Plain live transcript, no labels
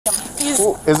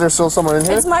Is there still someone in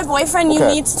here? It's my boyfriend. You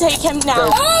need to take him now.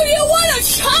 Okay. Oh, you want to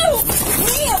choke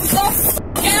me out?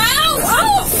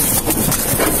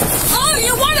 Oh,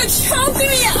 you want to choke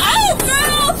me out,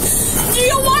 girl? Do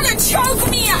you want to choke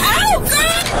me out,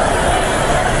 girl?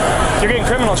 You're getting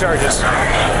criminal charges.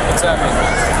 What's that mean?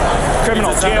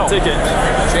 Criminal jail. Ticket.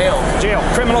 Jail.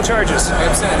 Criminal charges.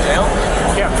 I'm saying jail?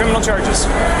 Yeah, criminal charges.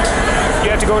 You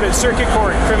have to go to circuit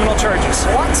court. Criminal charges.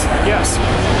 What? Yes.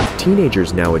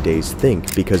 Teenagers nowadays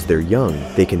think because they're young,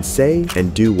 they can say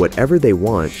and do whatever they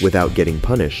want without getting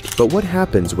punished. But what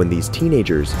happens when these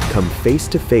teenagers come face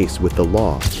to face with the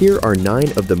law? Here are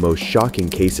 9 of the most shocking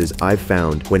cases I've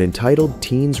found when entitled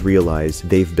teens realize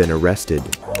they've been arrested.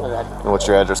 What's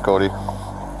your address, Cody?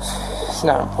 It's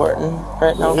not important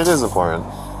right now. It is important.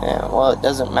 Yeah, well, it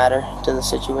doesn't matter to the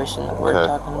situation that we're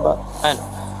talking about. I know.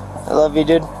 I love you,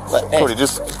 dude. But hey, Cody,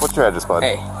 what's your address, bud?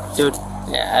 Hey, dude.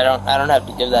 Yeah, I don't have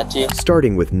to give that to you.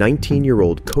 Starting with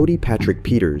 19-year-old Cody Patrick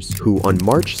Peters, who on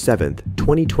March 7th,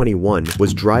 2021,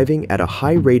 was driving at a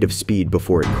high rate of speed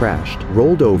before it crashed,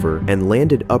 rolled over, and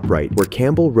landed upright where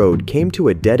Campbell Road came to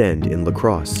a dead end in La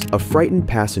Crosse. A frightened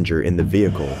passenger in the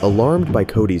vehicle, alarmed by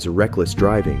Cody's reckless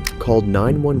driving, called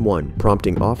 911,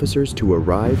 prompting officers to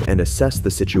arrive and assess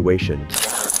the situation.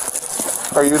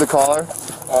 Are you the caller?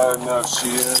 No, she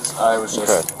is. I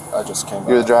just came back.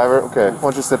 You're the driver? Okay. Why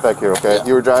don't you sit back here, okay? Yeah.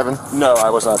 You were driving? No, I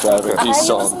was not driving. He's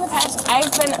still.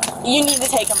 You need to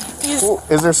take him.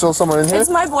 Is there still someone in here? It's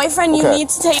my boyfriend. You need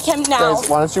to take him now. Guys,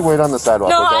 why don't you wait on the sidewalk?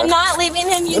 No, okay? I'm not leaving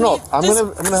him. I'm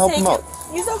gonna help him out.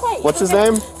 He's okay. What's his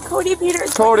name? Cody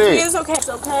Peters. Cody. He's okay. It's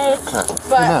okay.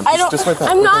 But I don't. Just wait there.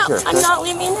 I'm not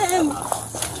leaving him.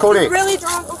 Cody. He's really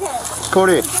drunk. Okay.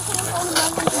 Cody.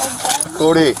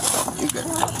 Cody.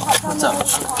 What's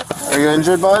up? Are you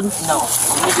injured, bud? No.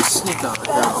 You just sneak on the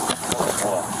ground.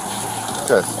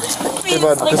 Okay. Hey,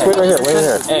 bud. Just wait right here. Wait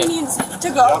here. He needs to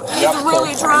go. He's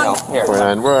really drunk.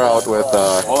 We're out with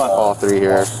all 3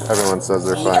 here. Everyone says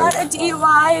they're He fine. got a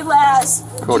DUI last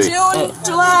Cody. June,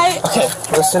 July. Okay,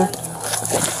 listen.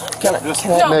 Can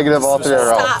I? Negative, all 3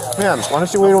 are out. Man, why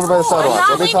don't you wait over by the sidewalk?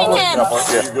 I'm not leaving him.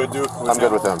 Yeah. You good, dude? I'm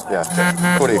good with him.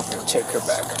 Yeah. Cody. Take her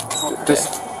back.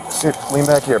 Just lean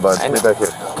back here, bud. Lean back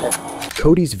here.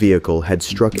 Cody's vehicle had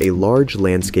struck a large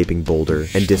landscaping boulder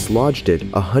and dislodged it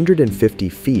 150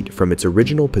 feet from its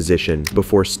original position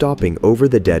before stopping over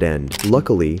the dead end.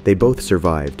 Luckily, they both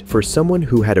survived. For someone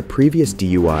who had a previous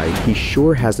DUI, he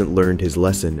sure hasn't learned his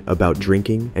lesson about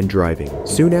drinking and driving.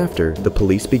 Soon after, the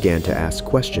police began to ask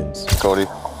questions. Cody.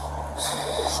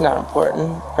 It's not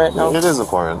important right now. It is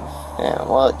important. Yeah,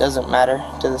 well, it doesn't matter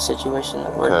to the situation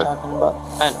that we're talking about.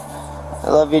 I know. I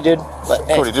love you, dude. But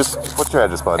hey, Cody, what's your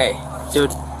address, bud? Hey,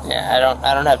 dude. Yeah,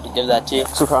 I don't have to give that to you.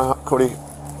 So, Cody,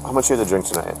 how much you had to drink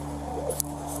tonight?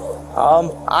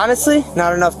 Honestly,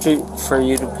 not enough for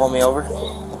you to pull me over.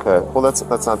 Okay. Well, that's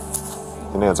not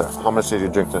an answer. How much did you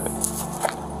drink tonight?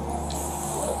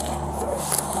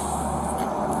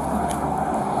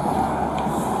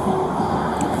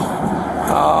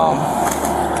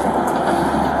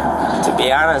 To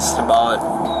be honest,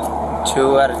 about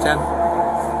 2 out of 10.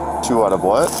 2 out of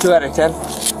what? 2 out of 10.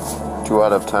 2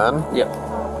 out of 10? Yep.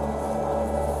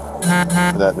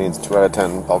 That means 2 out of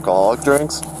 10 alcoholic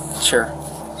drinks? Sure.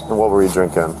 And what were you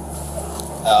drinking?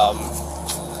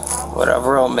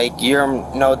 Whatever will make your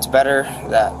notes better.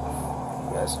 That.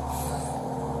 Yes.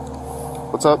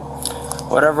 What's up?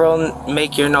 Whatever will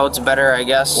make your notes better, I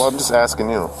guess. Well, I'm just asking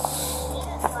you.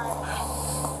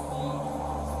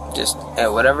 Just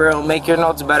whatever will make your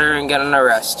notes better and get an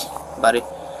arrest, buddy.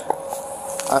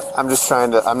 I'm just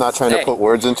trying to. I'm not trying to put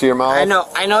words into your mouth.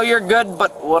 I know you're good,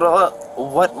 but what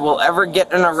will ever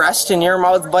get an arrest in your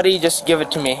mouth, buddy? Just give it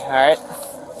to me, all right?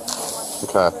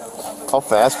 Okay. How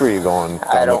fast were you going?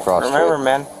 I don't remember,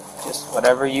 man. Just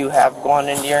whatever you have going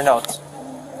into your notes.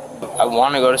 I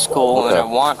want to go to school and I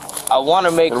want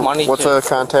to make money. What's a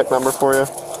contact number for you?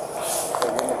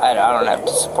 I don't have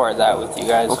to support that with you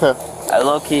guys. Okay.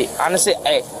 Low-key, honestly,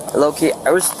 I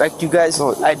respect you guys.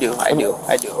 No, I do,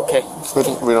 okay.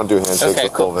 We don't do handshakes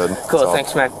with COVID. Cool, so.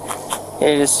 Thanks, man.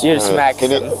 You're just smack. I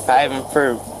haven't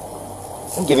for...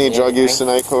 Any drug use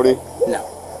tonight, Cody?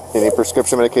 No. Any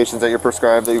prescription medications that you're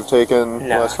prescribed that you've taken in the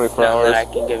last 24 hours? No, that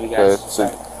I can give you guys. Okay,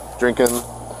 so drinking?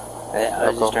 Yeah, I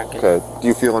was just drinking. Okay, do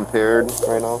you feel impaired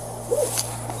right now?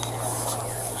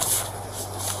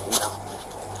 No.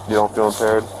 You don't feel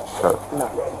impaired? Okay.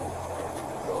 No.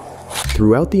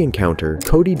 Throughout the encounter,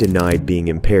 Cody denied being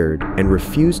impaired and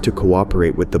refused to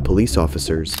cooperate with the police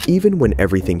officers, even when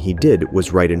everything he did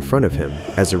was right in front of him.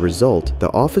 As a result,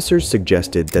 the officers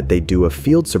suggested that they do a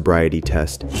field sobriety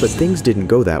test, but things didn't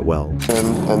go that well.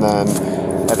 And then,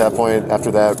 at that point, after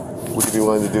that, Would you be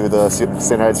willing to do the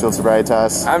standardized field sobriety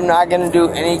test? I'm not gonna do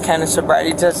any kind of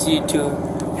sobriety test you two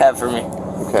have for me.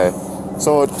 Okay.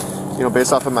 So, you know,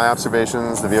 based off of my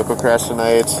observations, the vehicle crash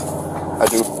tonight, I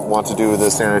do want to do the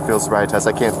standard field sobriety test.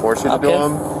 I can't force you to do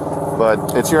them,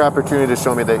 but it's your opportunity to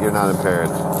show me that you're not impaired.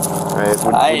 Right?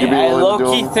 Would you be willing to do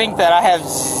low-key them? think that I have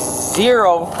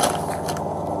zero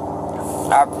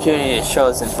opportunity to show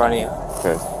this in front of you.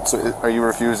 Okay. So, are you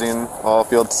refusing all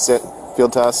field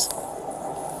tests?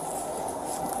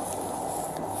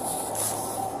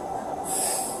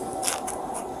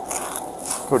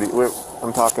 Cody,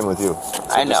 I'm talking with you. So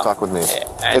I know. Just talk with me.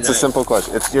 I It's know. a simple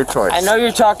question. It's your choice. I know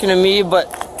you're talking to me, but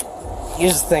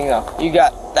here's the thing, though. You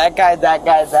got that guy,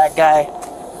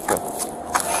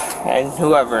 Okay. and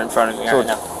whoever in front of me right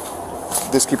now.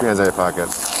 Just keep your hands out of your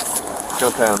pockets.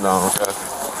 Don't pat them down, okay?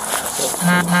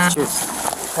 Just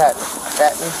pat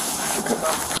me.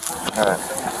 Alright.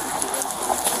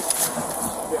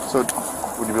 So,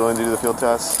 would you be willing to do the field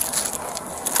test?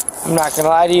 I'm not gonna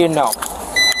lie to you, no.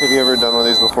 Have you ever done one of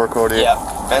these before, Cody? Yeah,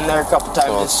 been there a couple times.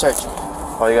 Cool. Just search me.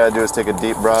 All you gotta do is take a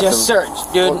deep breath. Just search,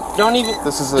 dude. Well, Don't even.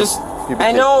 This is just. PBT.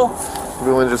 I know. You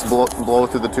willing to just blow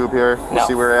through the tube here? No.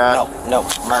 See where we're at? No,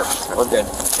 Mark, we're good.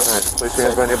 Alright, place your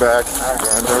hands behind your back. Your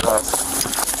arms are left.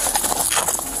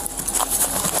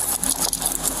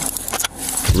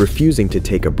 Refusing to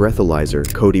take a breathalyzer,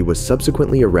 Cody was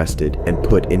subsequently arrested and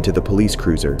put into the police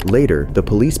cruiser. Later, the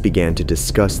police began to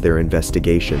discuss their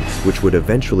investigations, which would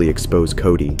eventually expose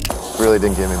Cody. Really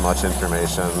didn't give me much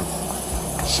information.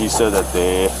 She said that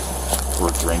they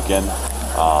were drinking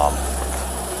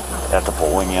at the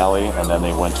bowling alley, and then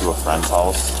they went to a friend's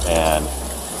house and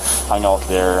hung out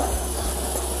there.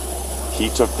 He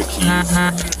took the keys.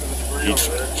 He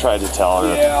tried to tell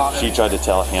her, she tried to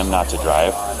tell him not to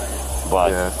drive,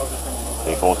 but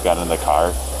they both got in the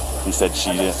car. He said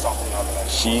she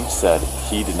said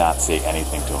he did not say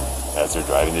anything to him as they're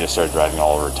driving. They just started driving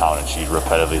all over town, and she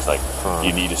repetitively was like,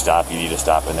 you need to stop, and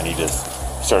then he just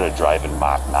started driving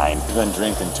Mach 9. She's been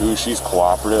drinking too. She's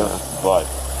cooperative, but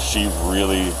she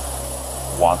really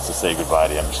wants to say goodbye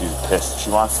to him. She's pissed. She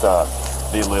wants to,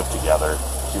 they live together.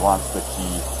 She wants the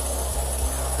key.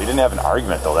 They didn't have an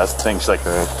argument though. That's the thing. She's like,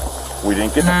 we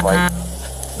didn't get in a fight.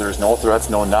 There's no threats,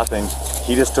 no nothing.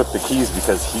 He just took the keys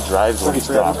because he drives when he's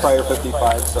drunk. Prior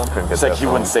 55, so. It's like he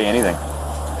wouldn't say anything.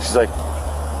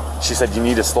 She said, you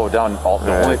need to slow down.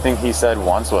 The only thing he said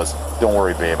once was, don't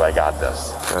worry, babe, I got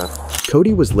this.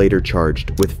 Cody was later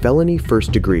charged with felony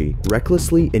first degree,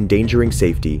 recklessly endangering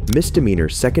safety, misdemeanor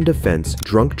second offense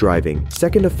drunk driving,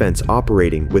 second offense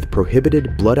operating with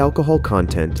prohibited blood alcohol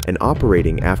content, and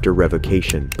operating after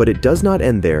revocation. But it does not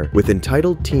end there, with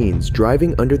entitled teens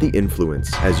driving under the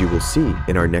influence, as you will see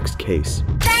in our next case.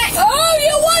 Oh,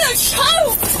 you want to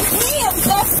choke me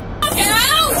the f***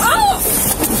 out?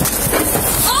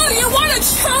 Oh, you want to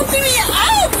choke me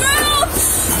out, girl?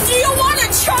 Do you want to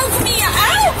choke me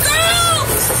out, girl?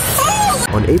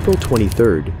 Oh. On April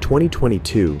 23,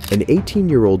 2022, an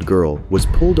 18-year-old girl was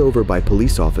pulled over by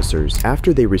police officers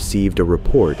after they received a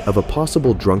report of a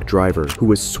possible drunk driver who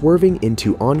was swerving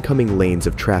into oncoming lanes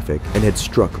of traffic and had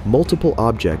struck multiple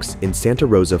objects in Santa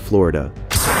Rosa, Florida.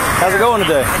 How's it going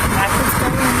today?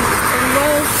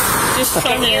 Just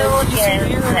trying to Yeah?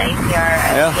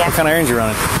 What kind of errands you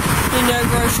running? you know,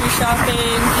 grocery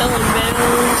shopping, killing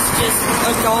bills, just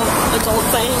adult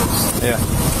things. Yeah.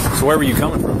 So where were you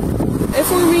coming from? If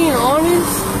we're being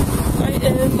honest, I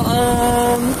am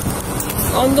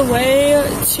on the way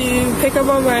to pick up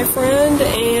on my friend,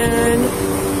 and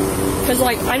because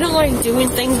like I don't like doing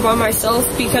things by myself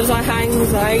because I have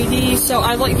anxiety, so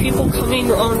I like people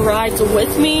coming on rides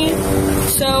with me.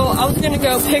 So I was gonna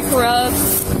go pick her up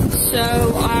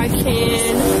so I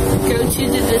can go to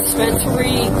the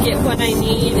dispensary, get what I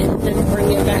need, and then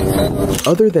bring it back home.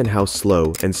 Other than how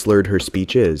slow and slurred her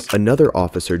speech is, another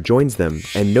officer joins them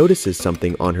and notices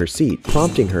something on her seat,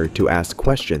 prompting her to ask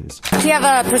questions. Do you have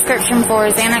a prescription for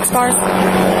Xanax bars?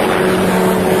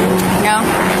 No?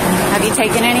 Have you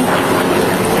taken any?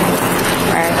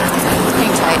 Alright.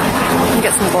 Hang tight. Let me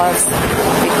get some gloves.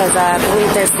 Because I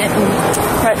believe they're sitting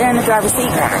right there in the driver's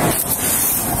seat.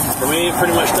 For me, it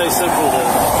pretty much stays simple to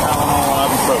Tylenol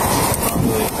and ibuprofen.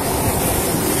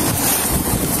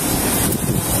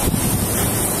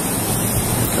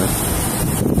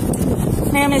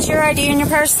 Ma'am, is your ID in your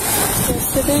purse?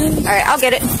 Yes, it is. Alright, I'll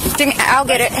get it. I'll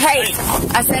get it. Hey,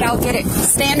 I said I'll get it.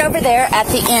 Stand over there at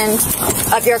the end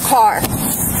of your car.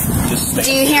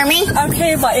 Do you hear me?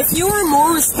 Okay, but if you were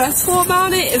more respectful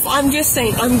about it, if I'm just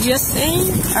saying. Alright,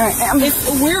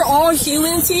 if we're all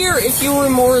humans here, if you were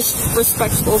more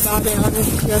respectful about it, I'm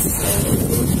just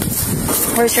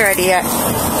saying. Where's your ID at?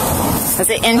 Is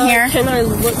it in here? Can I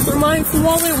look for my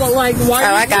wallet? Well, like, why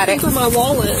are you looking for my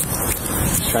wallet?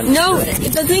 No,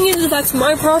 the thing is, that's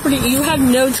my property. You have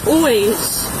no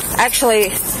choice.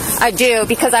 Actually, I do,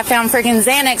 because I found friggin'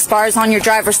 Xanax bars on your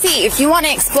driver's seat. If you want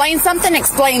to explain something,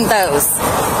 explain those.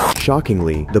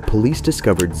 Shockingly, the police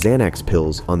discovered Xanax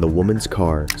pills on the woman's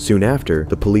car. Soon after,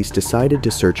 the police decided to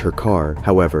search her car.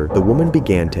 However, the woman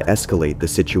began to escalate the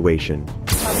situation.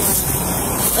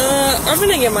 I'm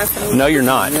gonna get my phone. No, you're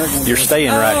not. You're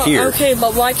staying right here. Okay,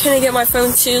 but why can't I get my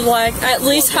phone to, like, at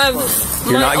least have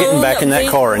You're not getting back in that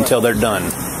car until they're done.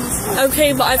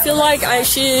 Okay, but I feel like I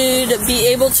should be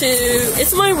able to.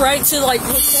 It's my right to, like,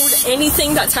 record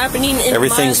anything that's happening in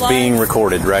Everything's my life. being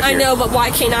recorded right here. I know, but why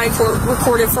can't I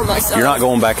record it for myself? You're not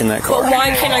going back in that car. But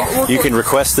why can't I record? You can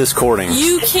request this recording.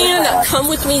 You can come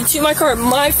with me to my car.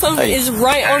 My phone is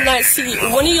right on that seat.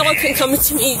 One of y'all can come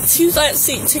with me to that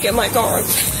seat to get my car.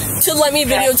 To let me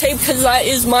videotape, because that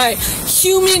is my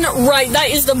human right. That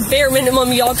is the bare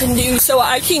minimum y'all can do. So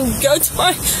I can go to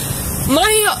my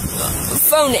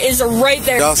phone is right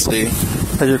there. Dusty,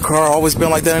 has your car always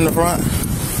been like that in the front?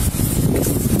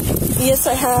 Yes,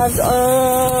 I have.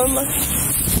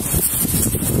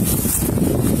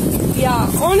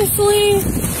 Yeah, honestly.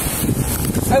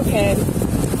 Okay.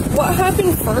 What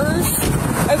happened first?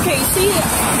 Okay, see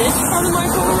this part of my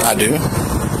car? I do.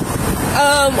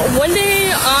 One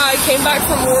day I came back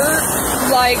from work,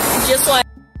 like, just like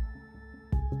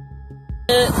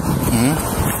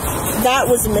that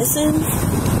was missing.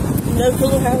 No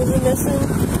cooler hat was missing.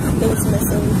 It was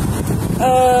missing.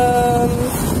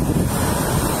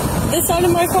 This side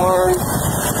of my car,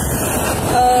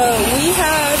 we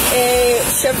have a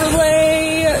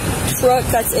Chevrolet truck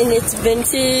that's in its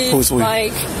vintage. Who's we?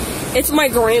 Like, it's my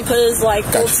grandpa's, like,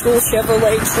 old school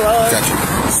Chevrolet truck. Gotcha.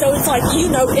 So it's like, you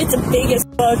know, it's big as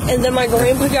fuck. And then my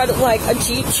grandpa got, like, a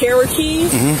Jeep Cherokee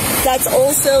that's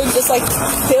also just, like,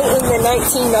 built in the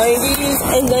 1990s.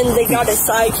 And then they got a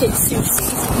sidekick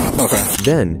Susie. Okay.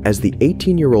 Then, as the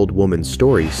 18-year-old woman's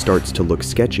story starts to look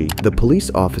sketchy, the police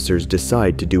officers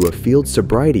decide to do a field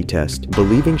sobriety test,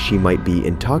 believing she might be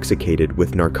intoxicated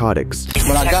with narcotics.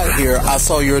 When I got here, I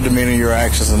saw your demeanor, your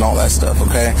actions, and all that stuff,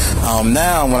 okay?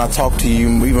 Now, when I talk to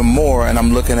you even more, and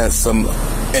I'm looking at some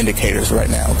indicators right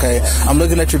now, okay? I'm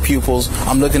looking at your pupils,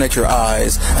 I'm looking at your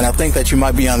eyes, and I think that you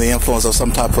might be on the influence of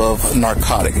some type of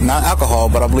narcotic. Not alcohol,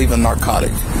 but I believe in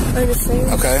narcotic. I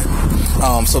understand. Okay?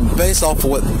 So based off of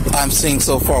what I'm seeing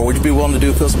so far, would you be willing to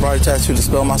do a field sobriety test to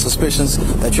dispel my suspicions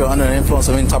that you're under the influence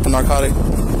of any type of narcotic?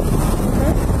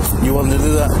 You willing to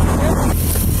do that?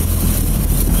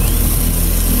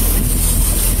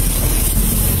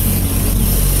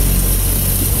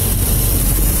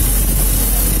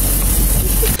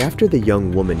 After the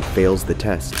young woman fails the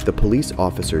test, the police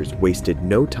officers wasted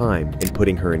no time in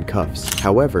putting her in cuffs.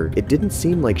 However, it didn't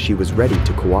seem like she was ready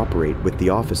to cooperate with the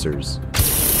officers.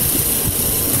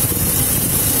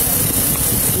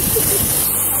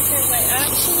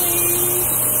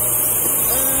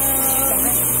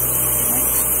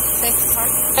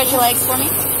 Spread your legs for me.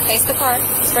 Face the car.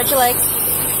 Spread your legs.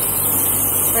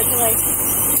 Spread your legs.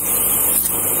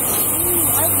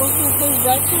 I'm looking for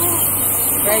retro.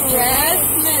 Spread your legs.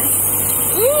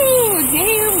 Ooh,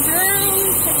 damn, girl.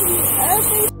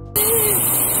 Ugly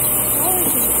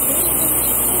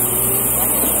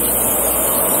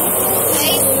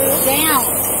Face down.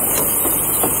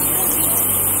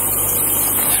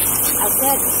 I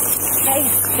said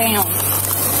face down.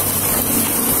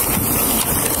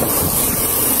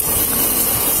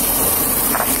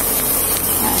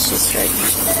 She's straight.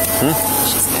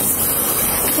 She's good.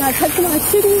 Can I touch my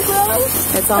titties, bro?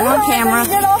 It's all on camera.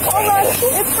 Get off all my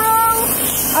shit, bro.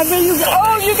 I bet you.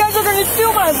 Oh, you guys are gonna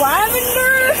steal my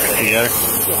lavender. You got her?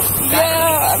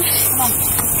 Yeah. Come on.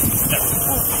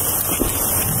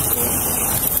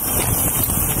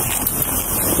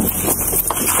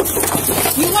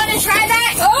 You want to try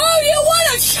that? Oh, you want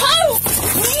to choke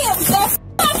me the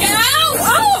fuck out?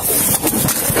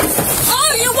 Oh,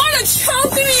 you want to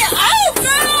choke me out,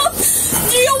 girl?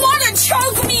 Do you want to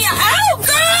choke me out,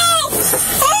 girl?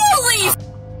 Holy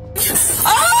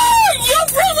oh, you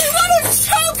really want to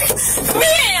choke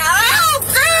me out,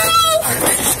 girl?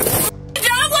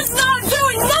 I was not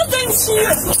doing nothing to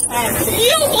you.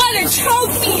 You want to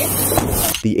choke me.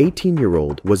 The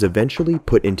 18-year-old was eventually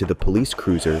put into the police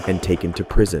cruiser and taken to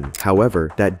prison. However,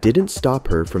 that didn't stop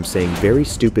her from saying very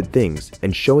stupid things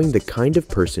and showing the kind of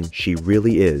person she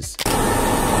really is.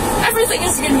 Everything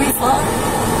is gonna be fun.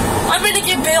 I'm gonna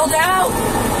get bailed out.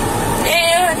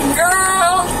 And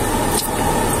girl,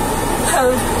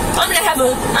 I'm gonna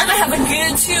have a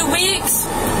good 2 weeks.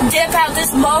 Dip out this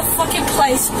motherfucking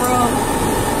place, bro.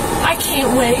 I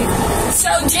can't wait. So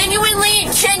genuinely,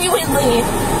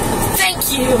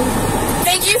 thank you.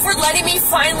 Thank you for letting me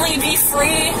finally be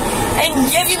free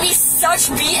and giving me such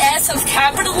BS of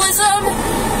capitalism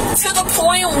to the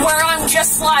point where I'm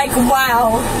just like,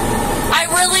 wow.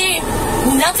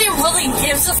 Nothing really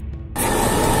gives a f***.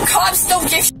 Cops don't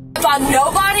give shit about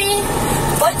nobody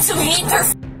but to meet their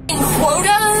f***ing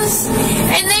quotas,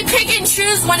 and they pick and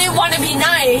choose when they want to be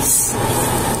nice.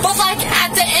 But like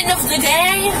at the end of the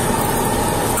day,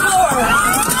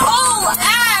 bull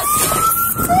ass.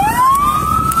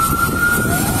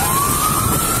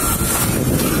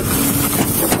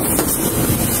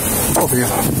 Over here.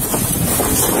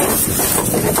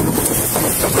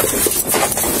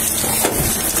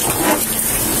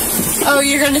 Oh,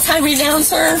 you're gonna tie me down,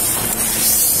 sir?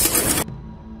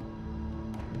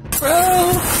 Bro.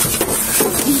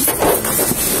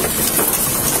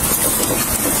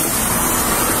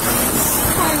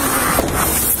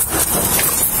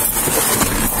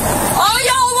 All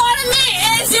y'all wanted me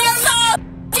is your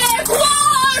f***ing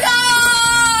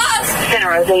quotas!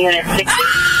 Center of the Unit 60.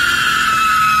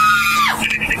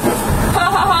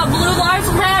 Blue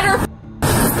Lives Matter.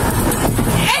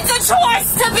 It's a choice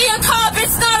to be a cop.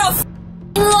 It's not a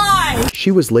lie.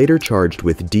 She was later charged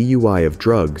with DUI of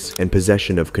drugs and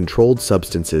possession of controlled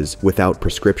substances without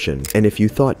prescription. And if you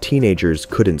thought teenagers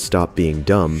couldn't stop being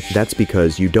dumb, that's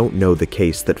because you don't know the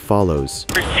case that follows.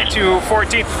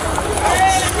 214.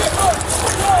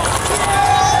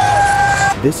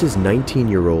 This is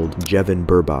 19-year-old Jevin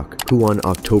Burbach, who on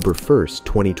October 1st,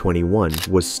 2021,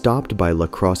 was stopped by La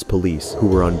Crosse police who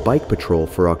were on bike patrol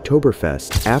for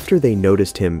Oktoberfest after they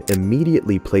noticed him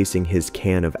immediately placing his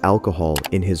can of alcohol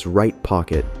in his right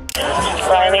pocket.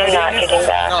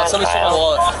 No, somebody stole my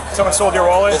wallet. Someone stole your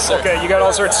wallet? Yes, okay, you got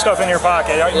all sorts of stuff in your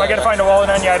pocket. Am I gonna find a wallet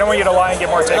on you? I don't want you to lie and get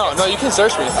more tickets. No, you can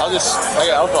search me. I got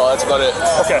alcohol, that's about it.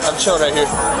 Okay. I'm chilling right here.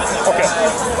 Okay.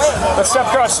 Let's step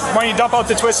across. Why don't you dump out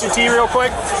the Twisted Tea real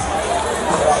quick?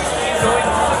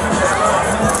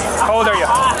 How old are you?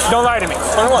 Don't lie to me.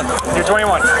 21. You're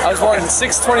 21. I was born in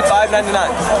 6/25/99.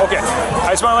 Okay.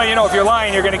 I just want to let you know, if you're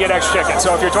lying, you're gonna get extra tickets.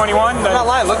 So if you're 21, then... I'm not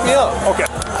lying, look me up. Okay.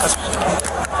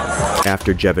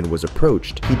 After Jevin was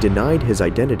approached, he denied his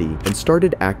identity and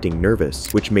started acting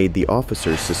nervous, which made the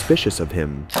officers suspicious of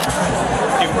him.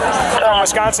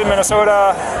 Wisconsin,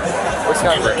 Minnesota...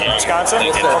 Wisconsin? Yes,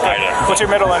 okay. What's your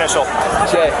middle initial?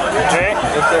 J. J?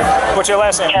 Yes, sir. What's your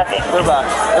last name? Burbach.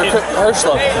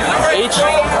 Herschel.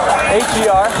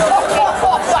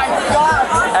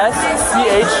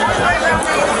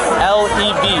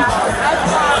 H-E-R-S-C-H-L-E-B.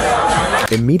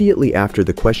 Immediately after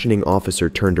the questioning officer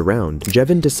turned around,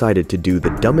 Jevin decided to do the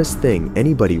dumbest thing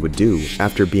anybody would do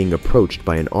after being approached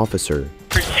by an officer.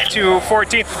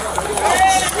 214.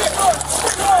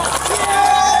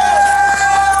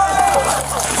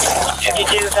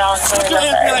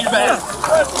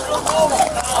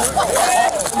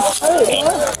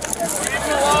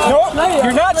 No,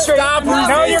 you're not straight. Stop.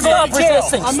 Now you're going to jail.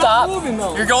 Stop.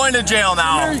 You're going to jail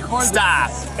now.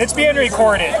 Stop. It's being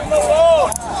recorded.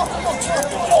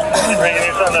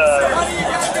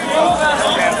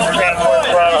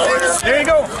 There you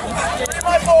go.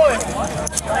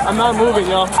 I'm not moving,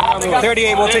 yo.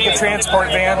 38, we'll take a transport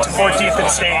van to 14th and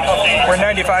State. We're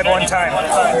 95 one time.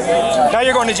 Now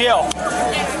you're going to jail.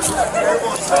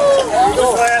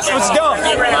 It's dumb.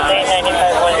 It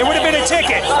would have been a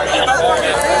ticket.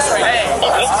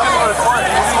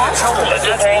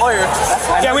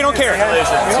 Yeah, we don't care. We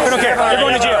don't care. You're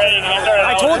going to jail.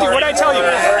 I told you. What'd I tell you?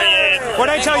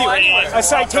 What'd I tell you? A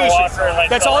citation.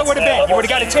 That's all it would have been. You would have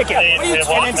got a ticket.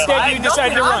 And instead you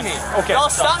decided to run. Okay. Y'all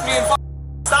stopped me and stop.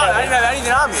 I didn't have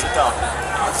anything on me.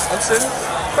 I'm sitting.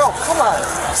 Bro, come on.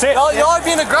 Y'all are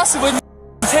being aggressive with me.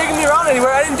 Taking me around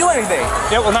anywhere. I didn't do anything.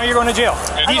 Yeah, well, now you're going to jail.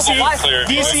 DC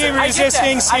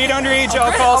resisting, state underage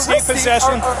alcohol, state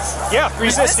possession. Yeah,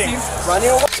 resisting.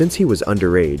 Since he was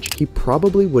underage, he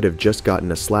probably would have just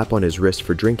gotten a slap on his wrist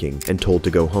for drinking and told to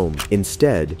go home.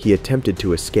 Instead, he attempted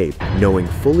to escape, knowing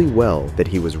fully well that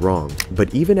he was wrong.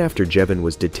 But even after Jevin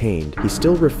was detained, he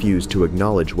still refused to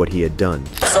acknowledge what he had done.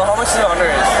 So how much is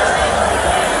underage?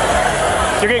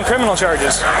 You're getting criminal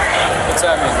charges. What's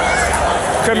that mean?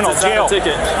 Criminal, jail.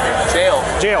 Ticket. Jail.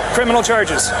 Jail. Criminal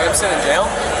charges. I'm sitting in jail?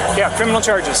 Yeah, criminal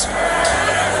charges.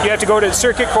 You have to go to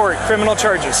circuit court. Criminal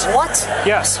charges. What?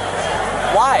 Yes.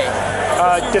 Why?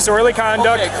 Disorderly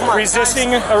conduct,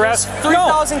 resisting arrest.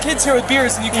 3,000 kids here with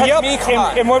beers and you kept me? Come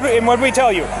on. And what did we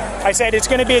tell you? I said it's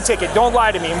going to be a ticket. Don't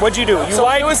lie to me. And what'd you do? You so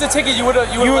lied. If it was a ticket, you would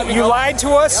have. You lied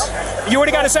to us. You would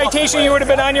have got a citation. You would have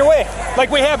been on your way,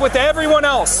 like we have with everyone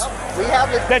else.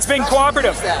 That's been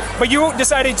cooperative. But you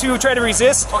decided to try to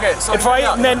resist. Okay, so and fight,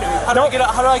 and then how do I get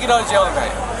out of jail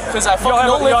tonight? Because I fucking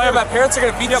don't live here. My parents are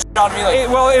gonna beat the shit out of me. Like,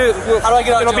 how do I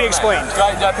get out of jail? It'll be explained. Do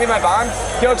I pay my bond?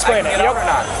 He'll explain it. Yep. Or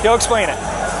not? He'll explain it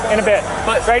in a bit.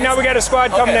 But right now we got a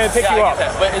squad coming to pick you up.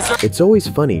 It's always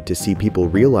funny to see people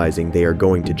realizing they are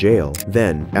going to jail.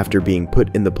 Then, after being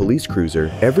put in the police cruiser,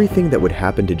 everything that would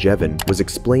happen to Jevin was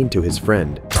explained to his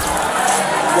friend.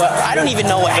 Well, I don't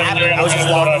even know what happened. I was just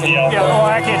walking. Yeah, well,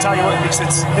 I can't tell you what because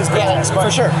it's his business. Yeah,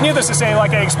 for sure. Needless to say,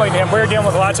 like I explained to him, we're dealing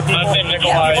with lots of people.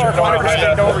 People are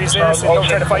 100% don't resist and don't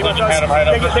try to fight with us.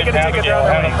 They get a ticket their own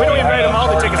way. We don't even write them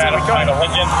all the tickets that we come.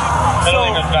 So,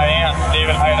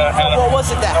 what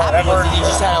was it that happened? Was it you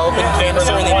just had an open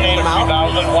canister and they pulled him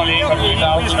out?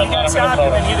 He got stopped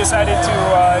and then he decided to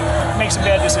make some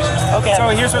bad decisions. Okay.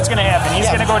 So here's what's going to happen. He's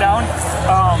going to go down.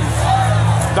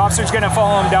 The officer's going to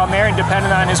follow him down there, and depending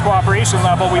on his cooperation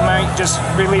level, we might just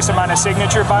release him on a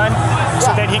signature bond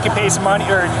so that he can pay some money,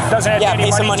 or doesn't have to pay any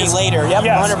money. Pay some money later. Yep,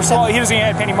 yes. 100%. Well, he doesn't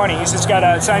have to pay any money. He's just got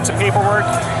to sign some paperwork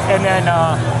and then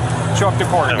show up to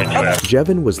court.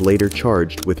 Jevin was later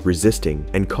charged with resisting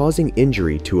and causing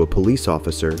injury to a police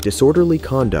officer, disorderly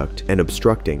conduct, and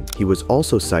obstructing. He was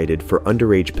also cited for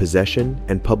underage possession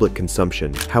and public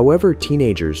consumption. However,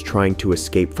 teenagers trying to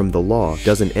escape from the law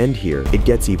doesn't end here. It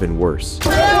gets even worse.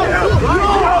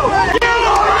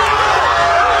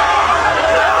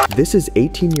 This is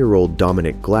 18-year-old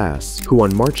Dominic Glass, who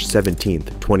on March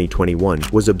 17th, 2021,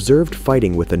 was observed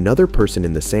fighting with another person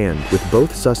in the sand, with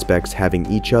both suspects having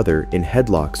each other in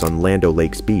headlocks on Lando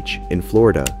Lakes Beach in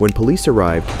Florida. When police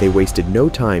arrived, they wasted no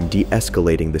time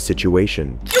de-escalating the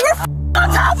situation. You were on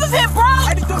top of him, bro!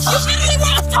 You literally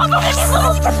were on top of him! He's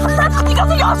literally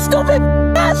because of your stupid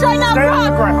ass right now,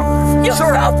 bro! You're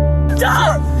so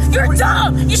dumb! You're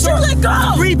dumb! You should let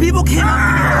go! 3 people came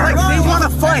out like they want to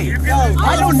fight!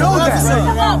 I don't know that!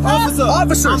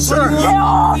 Officer, sir! Get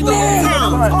off me!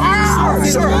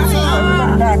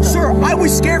 Sir, I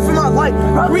was scared for my life!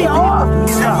 Hurry off!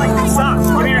 Stop!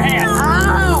 Give me your hand!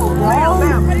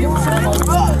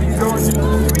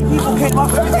 People came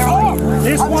up there.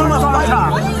 This one was on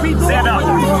top. Stand up. What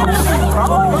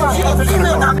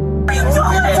are you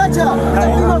doing? Touch up.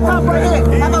 I'm on top right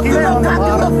here. I'm a girl.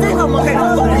 Got the finger. What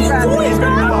are you doing,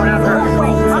 bro?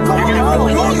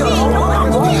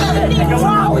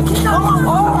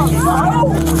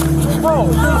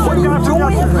 What are you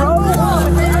doing, bro?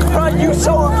 Bro, you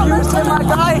so abused him, my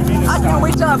guy. I can't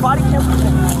wait till my body can.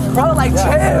 Bro, like,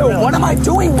 chill. What am I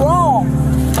doing wrong?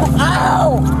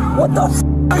 Ow! What the f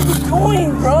are you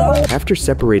doing, bro? After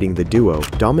separating the duo,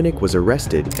 Dominic was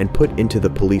arrested and put into the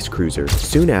police cruiser.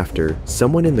 Soon after,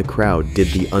 someone in the crowd did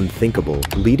the unthinkable,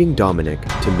 leading Dominic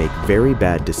to make very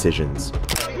bad decisions.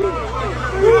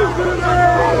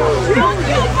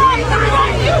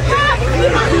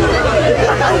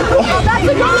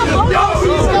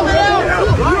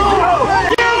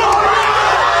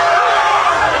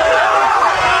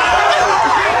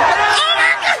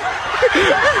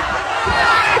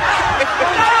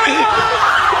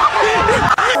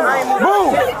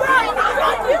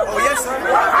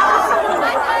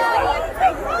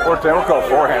 We'll call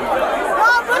forehand.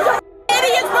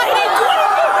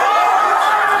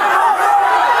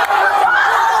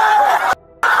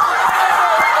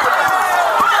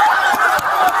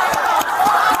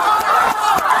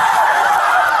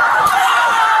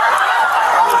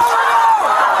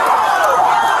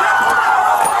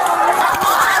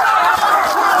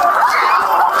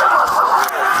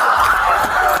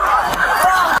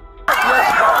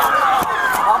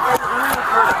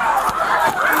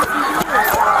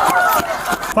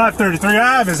 .533.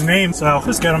 I have his name, so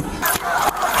let's get him.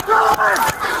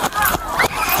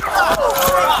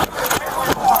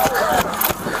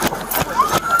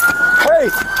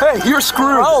 Hey, you're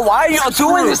screwed. Bro, why are you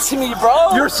doing this to me,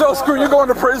 bro? You're so screwed. You're going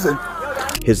to prison.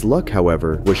 His luck,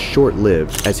 however, was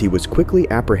short-lived as he was quickly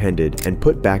apprehended and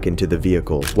put back into the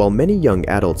vehicle. While many young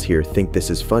adults here think this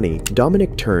is funny,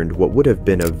 Dominic turned what would have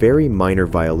been a very minor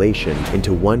violation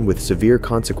into one with severe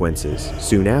consequences.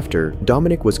 Soon after,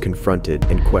 Dominic was confronted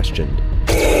and questioned.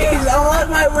 Please, unlock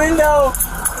my window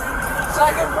so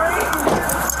I can breathe.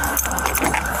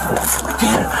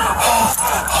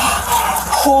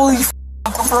 Holy f***,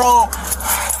 bro.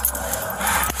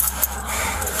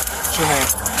 What's your name?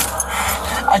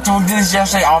 I told you this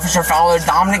yesterday, Officer Fowler.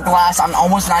 Dominic Glass. I'm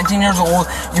almost 19 years old.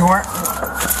 You weren't.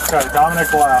 Okay, Dominic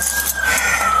Glass.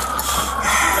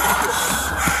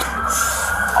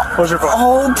 What's your phone?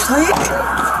 Oh, please.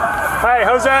 Hey,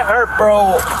 how's that hurt?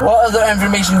 Bro, what other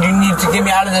information do you need to get me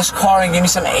out of this car and give me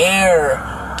some air?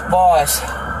 Boss.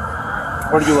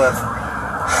 Where do you live?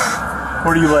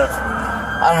 Where do you live?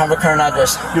 I don't have a current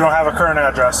address. You don't have a current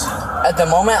address? At the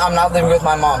moment, I'm not living with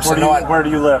my mom. So where do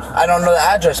you live? I don't know the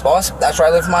address, boss. That's where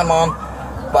I live with my mom.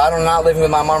 But I'm not living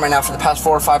with my mom right now for the past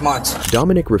 4 or 5 months.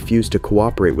 Dominic refused to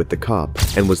cooperate with the cop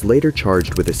and was later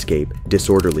charged with escape,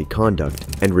 disorderly conduct,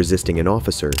 and resisting an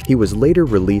officer. He was later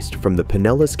released from the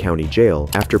Pinellas County Jail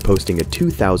after posting a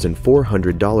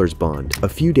 $2,400 bond. A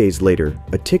few days later,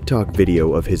 a TikTok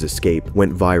video of his escape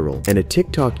went viral, and a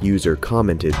TikTok user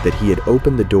commented that he had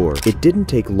opened the door. It didn't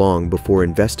take long before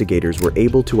investigators were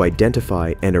able to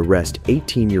identify and arrest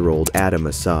 18-year-old Adam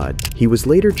Assad. He was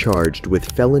later charged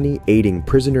with felony aiding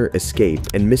prisoner escape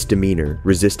and misdemeanor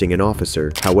resisting an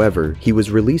officer. However, he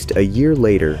was released a year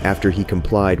later after he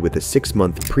complied with a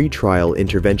 6-month pre-trial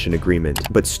intervention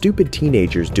agreement. But stupid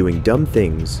teenagers doing dumb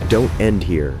things don't end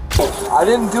here. I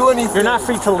didn't do anything. You're not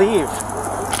free to leave.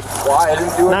 Why? I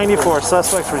didn't do anything. 94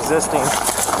 suspects resisting.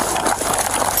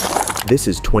 This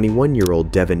is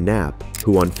 21-year-old Devin Knapp,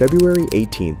 who on February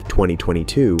 18,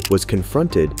 2022, was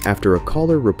confronted after a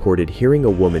caller reported hearing a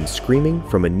woman screaming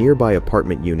from a nearby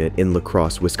apartment unit in La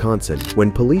Crosse, Wisconsin.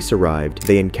 When police arrived,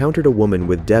 they encountered a woman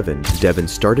with Devin. Devin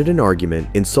started an argument,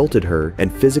 insulted her,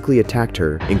 and physically attacked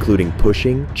her, including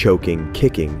pushing, choking,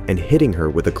 kicking, and hitting her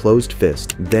with a closed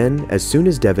fist. Then, as soon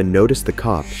as Devin noticed the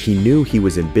cop, he knew he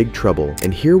was in big trouble.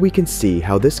 And here we can see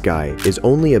how this guy is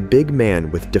only a big man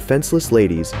with defenseless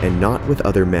ladies and not with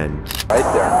other men. Right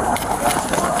there.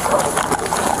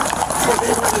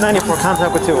 94,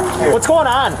 contact with 2. What's going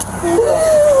on?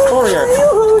 Come over here.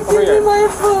 Over here. Do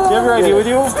you have your ID with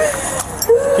you?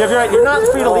 You have your ID? You're not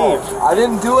free to leave. I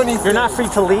didn't do anything. You're not free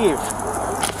to leave.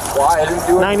 Why? I didn't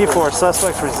do anything. 94,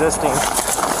 suspects resisting.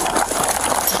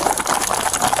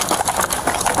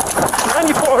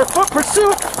 94, foot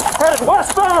pursuit, headed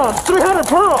westbound, 300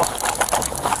 Pearl.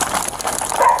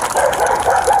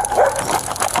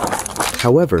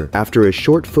 However, after a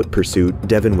short foot pursuit,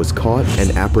 Devin was caught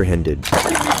and apprehended.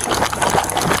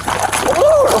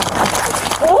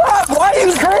 Why are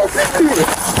you chasing me?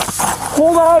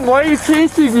 Hold on, why are you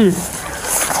chasing me?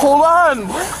 Hold on.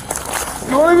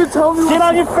 You won't even tell me. Get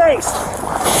on your face.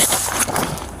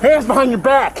 Hands behind your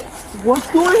back. What's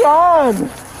going on?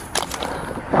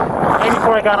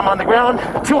 94, I got him on the ground.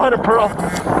 200 Pearl.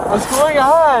 What's going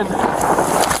on?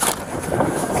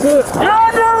 You're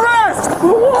under arrest!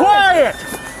 For what? Quiet!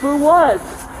 For what?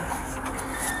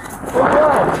 For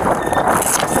what?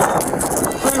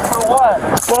 For what?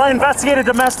 Well, I investigated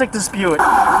domestic dispute.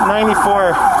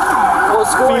 94.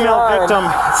 What's going female on? victim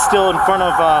still in front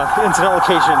of incident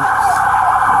location.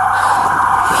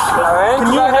 Alright.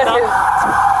 Can you head up?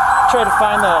 Try to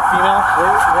find the female.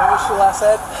 Where was she last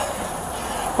at?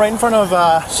 Right in front of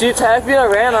She attacked me, I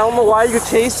ran. I don't know why you're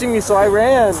chasing me, so I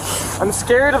ran. I'm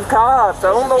scared of cops.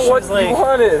 I don't know what you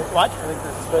wanted. What?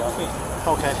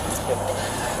 Okay.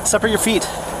 Separate your feet.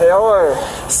 They are.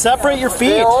 Separate your feet.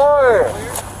 They are.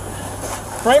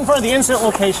 Right in front of the incident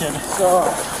location.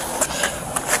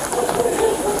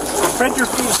 Spread your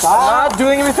feet. I'm not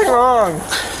doing anything wrong.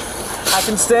 I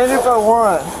can stand if I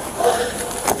want.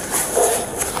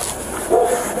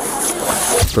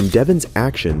 From Devin's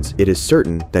actions, it is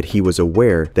certain that he was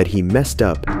aware that he messed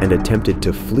up and attempted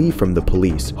to flee from the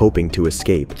police, hoping to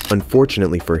escape.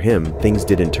 Unfortunately for him, things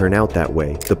didn't turn out that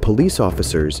way. The police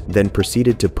officers then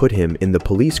proceeded to put him in the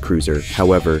police cruiser.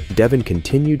 However, Devin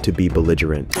continued to be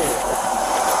belligerent.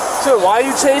 Sir, why are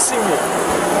you chasing me?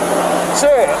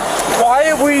 Sir,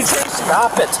 why were you chasing me?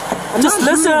 Stop it. Just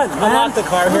listen. Unlock the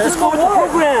car here. Let's go with the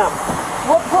program.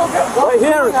 What program? What right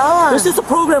here. This is the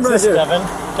program right here. Devin.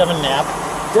 Devin Knapp.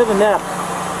 Devin Knapp.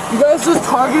 You guys just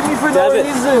target me for no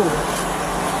reason.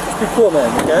 Just be cool,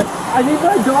 man, okay? I need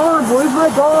my dog. Where's my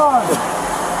dog?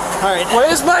 Alright.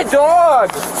 Where's my dog?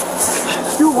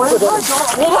 Dude, where's my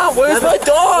dog? Hold on, where's my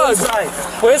dog?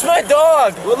 Where's my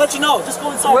dog? We'll let you know. Just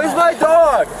go inside. Where's my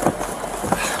dog?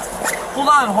 Hold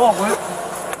on, hold on.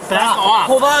 Back off.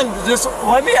 Hold on, just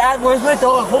let me add. Where's my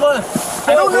dog? Hold on.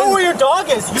 I don't know where your dog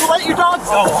is. You let your dog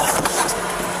go.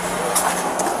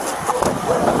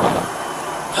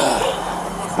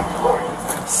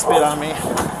 Spit on me.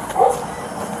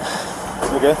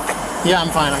 You good? Yeah, I'm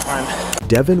fine.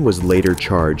 Devin was later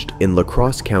charged in La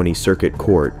Crosse County Circuit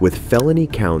Court with felony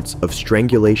counts of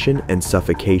strangulation and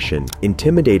suffocation,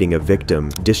 intimidating a victim,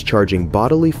 discharging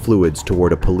bodily fluids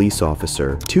toward a police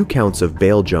officer, 2 counts of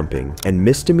bail jumping, and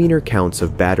misdemeanor counts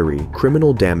of battery,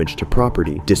 criminal damage to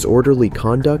property, disorderly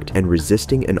conduct, and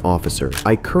resisting an officer.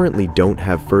 I currently don't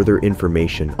have further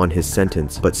information on his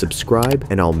sentence, but subscribe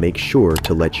and I'll make sure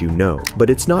to let you know. But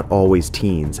it's not always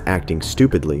teens acting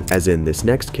stupidly, as in this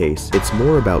next case, it's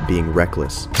more about being reckless.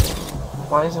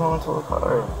 Why is he want to tow the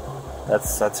car?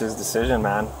 That's his decision,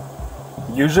 man.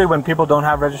 Usually when people don't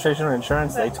have registration or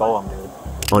insurance, they tow them, dude.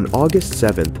 On August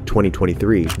 7th,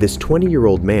 2023, this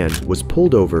 20-year-old man was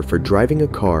pulled over for driving a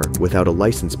car without a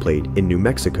license plate in New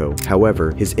Mexico.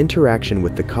 However, his interaction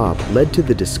with the cop led to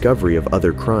the discovery of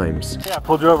other crimes. Yeah, I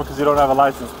pulled you over because you don't have a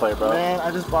license plate, bro. Man, I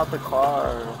just bought the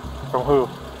car. From who?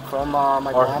 From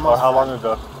my grandma. Or how long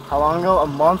ago? How long ago? A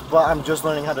month, but I'm just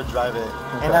learning how to drive it.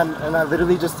 Okay. And I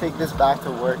literally just take this back to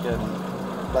work and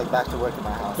back to work in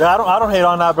my house. Yeah, I don't hate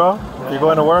on that, bro. Yeah. You're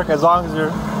going to work as long as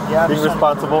you're being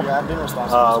responsible. Yeah, I'm being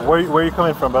responsible. Where are you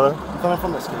coming from, brother? I'm coming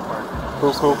from the skate park.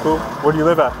 Cool. Where do you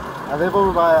live at? I live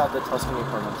over by the Tuscany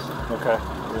Apartments. Okay.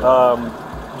 Yeah.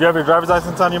 Do you have your driver's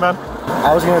license on you, man?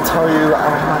 I was gonna tell you I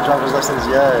don't have my driver's license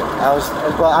yet.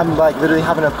 But I'm like literally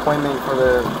having an appointment for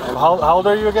the. How old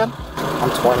are you again? I'm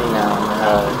 20 now,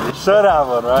 man. You should have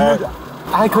one, right? Dude,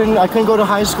 I couldn't go to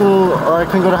high school,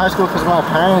 because of my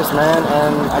parents, man,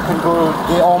 and I couldn't go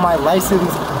get all my license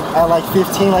at like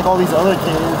 15, like all these other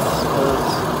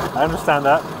kids. I understand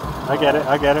that. I get it.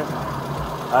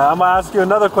 I'm gonna ask you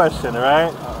another question, all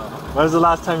right? When was the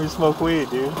last time you smoked weed,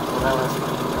 dude?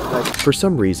 For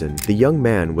some reason, the young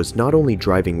man was not only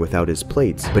driving without his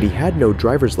plates, but he had no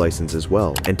driver's license as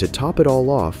well. And to top it all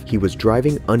off, he was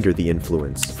driving under the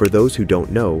influence. For those who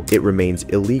don't know, it remains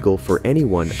illegal for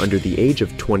anyone under the age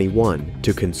of 21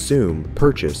 to consume,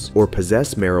 purchase, or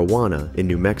possess marijuana in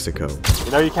New Mexico.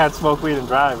 You know you can't smoke weed and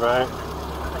drive, right?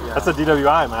 Yeah. That's a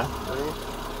DWI, man.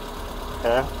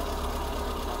 Okay.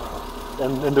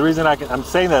 And the reason I'm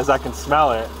saying that is I can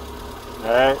smell it,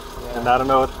 right? Yeah. And I don't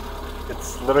know.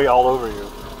 It's literally all over you.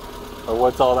 Or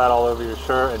what's all that all over your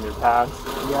shirt and your pants?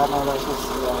 Yeah, no, that's just,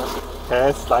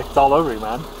 Okay, it's all over you,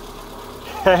 man.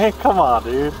 Okay, come on,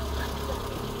 dude.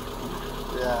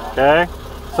 Yeah. Okay,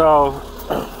 so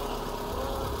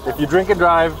if you drink and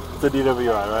drive, it's a DWI,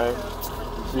 right?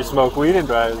 If you smoke weed and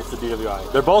drive, it's a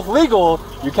DWI. They're both legal.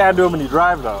 You can't do them when you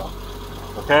drive, though.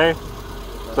 Okay.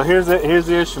 So here's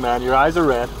the issue, man. Your eyes are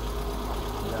red.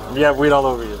 And you have weed all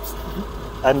over you,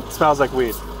 and it smells like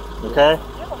weed. Okay,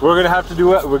 we're gonna have to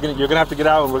do it. You're gonna have to get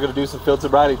out, and we're gonna do some field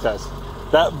sobriety tests.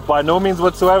 That by no means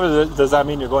whatsoever does that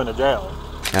mean you're going to jail.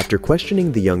 After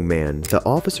questioning the young man, the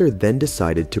officer then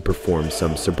decided to perform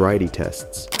some sobriety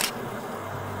tests.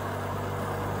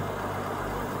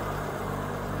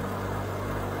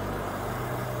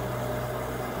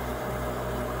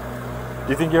 Do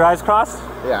you think your eyes crossed?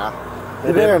 Yeah.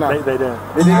 They did or not? They didn't.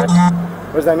 They did?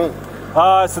 What does that mean?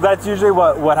 So that's usually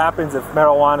what happens if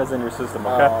marijuana is in your system,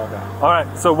 okay? Oh, okay. All right,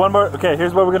 so one more, okay,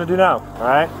 here's what we're gonna do now, all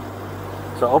right?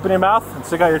 So open your mouth and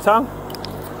stick out your tongue.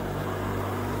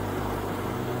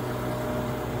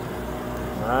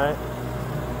 All right.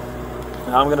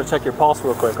 Now I'm gonna check your pulse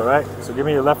real quick, all right? So give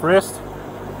me your left wrist.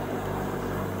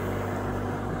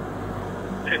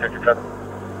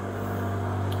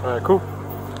 All right, cool.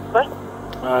 What?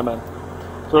 All right, man.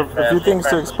 So a few things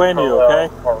to explain to you, okay?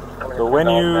 So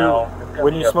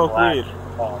when you smoke weed,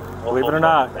 believe it or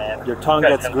not, your tongue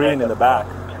gets green in the back,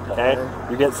 okay?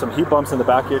 You get some heat bumps in the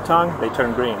back of your tongue, they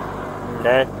turn green,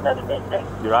 okay?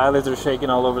 Your eyelids are shaking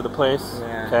all over the place,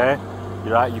 okay?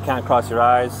 You can't cross your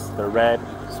eyes, they're red,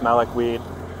 smell like weed,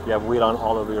 you have weed on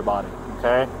all over your body,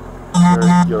 okay?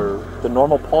 The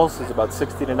normal pulse is about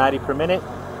 60 to 90 per minute,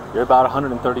 you're about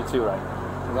 132 right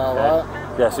now.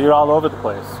 Okay? Yeah, so you're all over the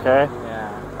place, okay?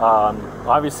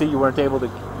 Obviously you weren't able to,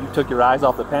 you took your eyes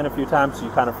off the pen a few times, so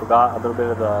you kind of forgot a little bit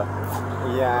of the,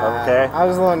 okay? I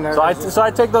was a little nervous. So I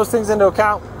take those things into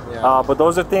account, but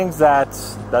those are things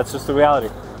that's just the reality,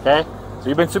 okay? So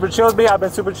you've been super chill with me, I've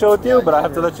been super chill with you, but I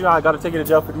have to let you know I gotta take you to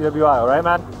jail for DWI, alright,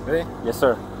 man? Really? Yes,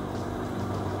 sir.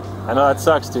 I know that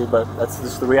sucks, dude, but that's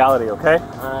just the reality, okay?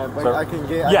 Alright, but so, I can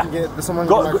get someone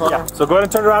to get my car? Yeah, so go ahead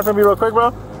and turn around for me real quick,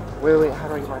 bro. Wait, how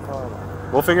do I get my car?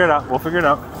 We'll figure it out,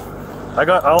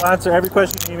 I'll answer every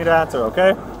question you need me to answer,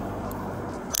 okay?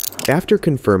 After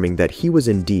confirming that he was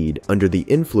indeed under the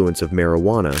influence of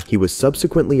marijuana, he was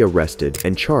subsequently arrested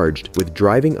and charged with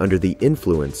driving under the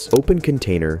influence, open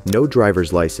container, no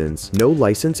driver's license, no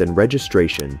license and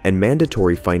registration, and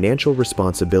mandatory financial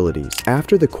responsibilities.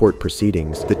 After the court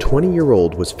proceedings, the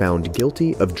 20-year-old was found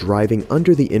guilty of driving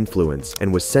under the influence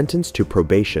and was sentenced to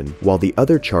probation, while the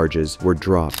other charges were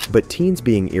dropped. But teens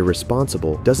being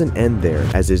irresponsible doesn't end there,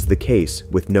 as is the case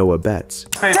with Noah Betts.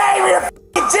 Take me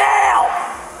to jail!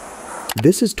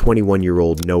 This is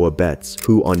 21-year-old Noah Betts,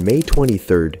 who on May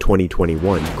 23,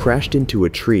 2021, crashed into a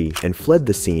tree and fled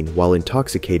the scene while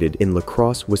intoxicated in La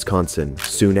Crosse, Wisconsin.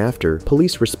 Soon after,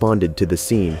 police responded to the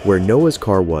scene where Noah's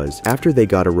car was after they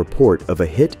got a report of a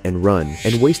hit and run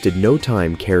and wasted no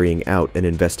time carrying out an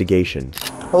investigation.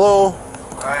 Hello?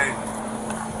 Hi.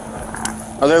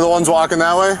 Are they the ones walking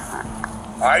that way?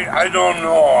 I don't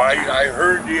know. I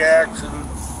heard the accident.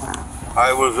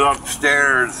 I was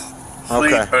upstairs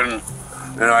sleeping,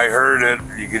 and I heard it.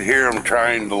 You could hear them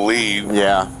trying to leave.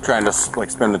 Yeah, trying to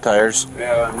like spin the tires.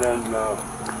 Yeah, and then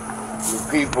the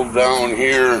people down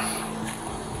here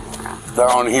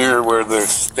where they're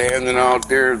standing out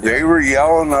there, they were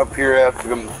yelling up here at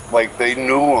them like they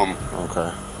knew them.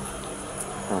 Okay.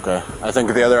 Okay. I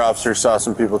think the other officer saw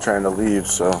some people trying to leave,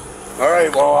 so. All right,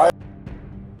 well,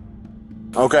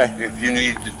 okay. If you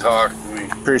need to talk to me.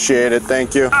 Appreciate it,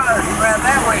 thank you.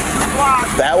 That way, 2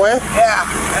 blocks. That way? Yeah.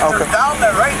 And okay. They're down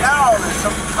there right now. There's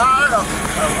some car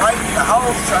right in the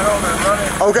house. I know they're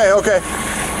running. Okay, okay.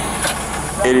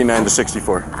 89 to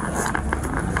 64.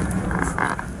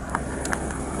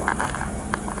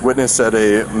 Witness said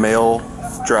a male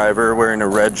driver wearing a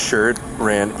red shirt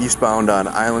ran eastbound on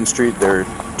Island Street. They're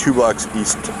 2 blocks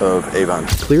east of Avon.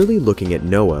 Clearly looking at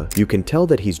Noah, you can tell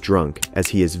that he's drunk, as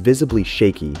he is visibly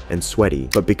shaky and sweaty.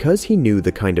 But because he knew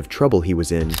the kind of trouble he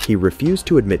was in, he refused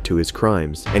to admit to his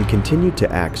crimes and continued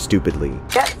to act stupidly.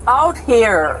 Get out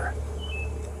here!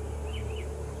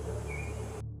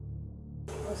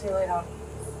 We'll see you later.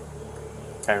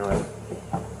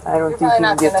 I don't think you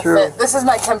can get through. Fit. This is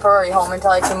my temporary home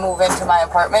until I can move into my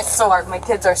apartment, so my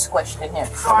kids are squished in here.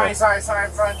 Sorry,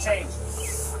 I'm trying to change.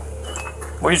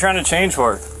 What are you trying to change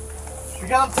for?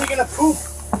 Because I'm taking a poop.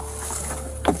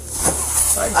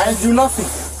 I didn't do nothing.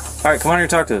 Alright, come on here and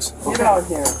talk to us. Get out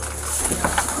here.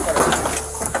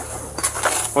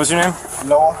 What's your name?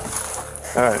 Noah.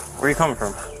 Alright, where are you coming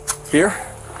from? Here?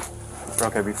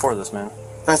 Okay, before this, man.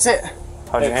 That's it.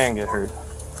 How'd your hand get hurt?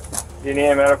 Do you need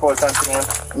any medical attention, man?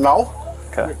 No.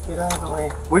 Okay. Get out of the way.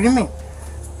 What do you mean?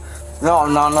 No,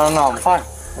 I'm fine.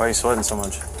 Why are you sweating so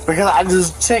much? Because I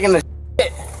just taking the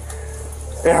shit.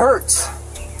 It hurts.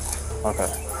 Okay.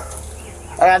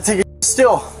 I gotta take it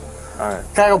still. Alright.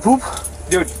 Can I go poop?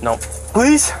 Dude. No.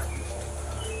 Please?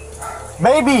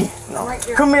 Baby! No.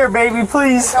 Come here, baby,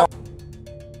 please. Hold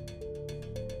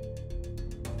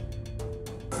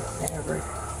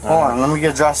on, let me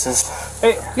get dressed.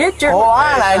 Hey, get your hold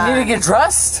on, I need to get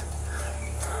dressed.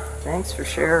 Thanks for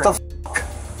sharing. What the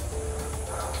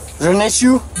f? Is there an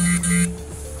issue?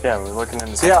 Yeah, we're looking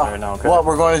in the yeah. right now. Okay. What,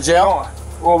 we're going to jail?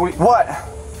 Well, what?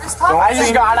 I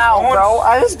just got out, bro.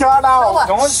 I just got out.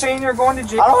 No one's saying you're going to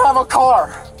jail. I don't have a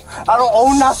car. I don't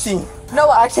own nothing.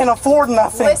 Noah, I can't afford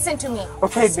nothing. Listen to me.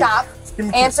 Okay, stop.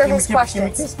 Answer his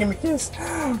questions. Give me a kiss.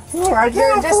 I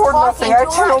can't afford nothing. I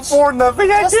can't afford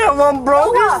nothing. I can't. I'm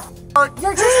broke.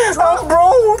 You're just drunk. I'm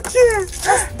broke.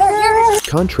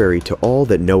 Contrary to all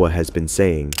that Noah has been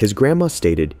saying, his grandma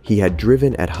stated he had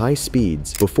driven at high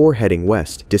speeds before heading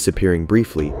west, disappearing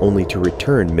briefly, only to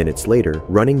return minutes later,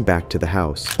 running back to the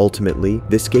house. Ultimately,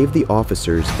 this gave the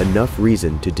officers enough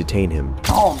reason to detain him.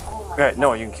 Right,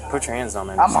 no, you can put your hands down,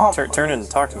 man. Turn and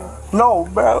talk to me. No,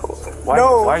 bro. Why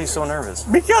no. Why are you so nervous?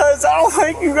 Because I don't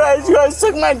like you guys. You guys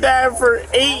took my dad for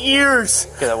 8 years.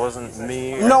 Okay, that wasn't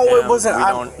me. No, it wasn't. We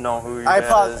don't know who your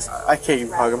dad is. I can't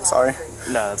even hug. I'm sorry.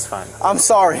 No, that's fine. I'm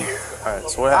sorry. Alright,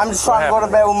 so what happened? I'm just trying to go to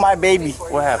bed with my baby.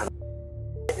 What happened?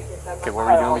 Okay, what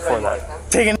were you doing before that?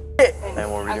 Taking a shit.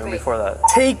 And what were you doing before that?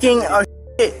 Taking a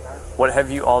shit. What have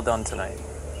you all done tonight?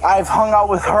 I've hung out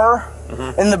with her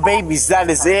and the babies. That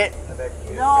is it.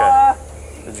 Okay.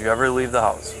 Did you ever leave the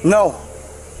house? No.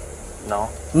 No?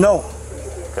 No.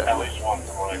 Okay.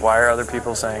 Why are other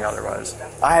people saying otherwise?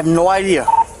 I have no idea.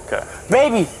 Okay.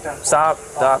 Baby! Stop.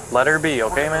 Let her be,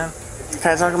 okay, man?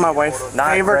 Can I talk to my wife?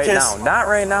 Not right now. Not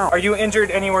right now. Are you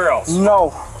injured anywhere else?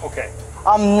 No. Okay.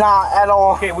 I'm not at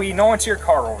all. Okay, we know it's your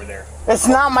car over there. It's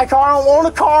not my car. I don't own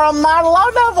a car. I'm not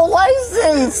allowed to have a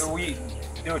license.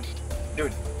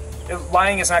 Dude,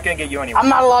 lying is not going to get you anywhere. I'm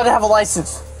not allowed to have a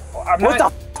license. What the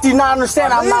f do you not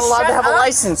understand? I'm not allowed to have a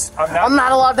license. I'm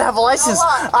not allowed to have a license.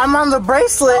 I'm on the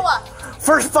bracelet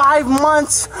for 5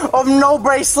 months of no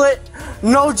bracelet,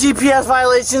 no GPS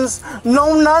violations,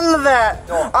 no none of that.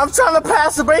 I'm trying to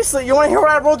pass the bracelet. You want to hear what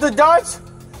I wrote the Dutch?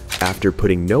 After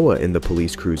putting Noah in the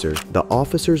police cruiser, the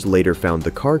officers later found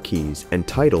the car keys and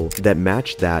title that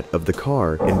matched that of the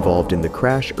car involved in the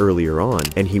crash earlier on,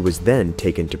 and he was then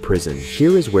taken to prison.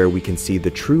 Here is where we can see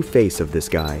the true face of this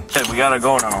guy. Hey, we gotta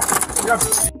go now.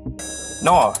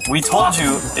 Noah, we told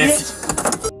you if...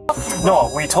 Noah,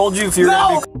 we told you if you're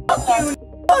gonna be...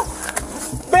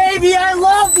 Baby, I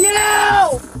love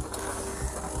you!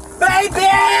 Baby!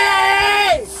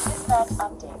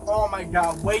 Oh my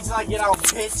god, wait till I get out,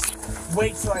 bitch.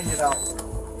 Wait till I get out.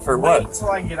 For what? Wait till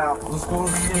I get out. Let's go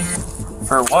to the station.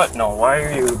 For what? No, why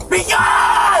are you...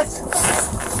 Because!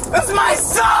 That's my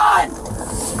son!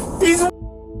 He's...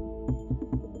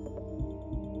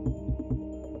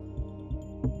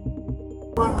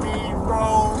 with me,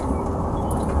 bro.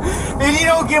 And you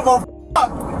don't give a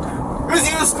fuck. Because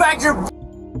you respect your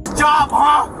job,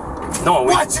 huh? No,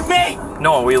 we... What you make?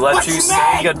 No, we let you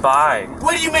say goodbye.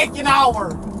 What do you make an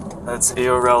hour? That's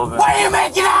irrelevant. What do you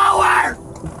make an hour?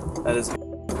 That is...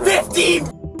 15!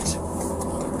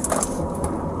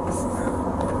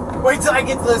 Wait till I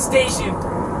get to the station.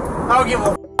 I don't give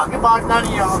a fuck about none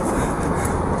of y'all.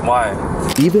 Why?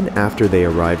 Even after they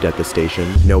arrived at the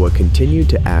station, Noah continued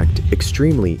to act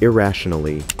extremely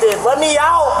irrationally. Let me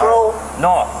out, bro.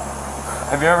 Noah,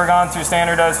 have you ever gone through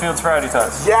standardized field sobriety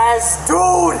tests? Yes,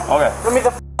 dude. Okay. Let me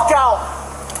the fuck out.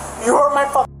 You hurt my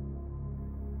fuck.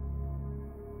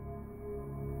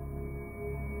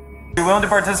 Be willing to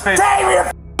participate? Take me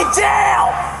to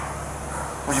jail!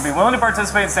 Would you be willing to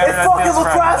participate in standardized fucking field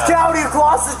sobriety LaCrosse tests? County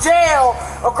across the jail,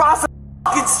 across the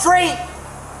fucking street.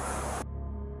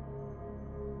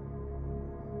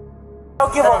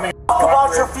 Don't give a fuck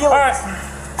about your feelings.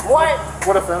 What?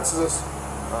 What offense is this?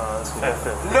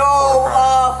 No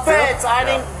offense. I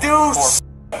didn't do shit.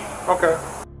 Okay.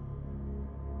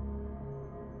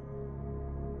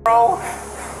 Bro.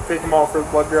 Take them all for the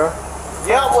blood draw.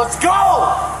 Yep, let's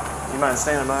go! You mind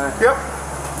standing by? Yep.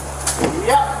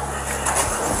 Yep.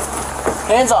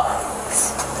 Hands up.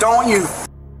 Don't you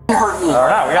hurt me.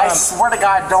 Alright, I swear to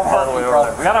God, don't hurt me,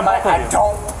 bro. We got I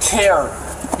don't care.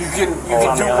 You can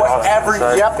do whatever.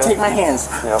 Yep, take my hands.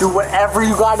 Do whatever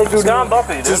you gotta do.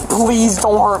 Just please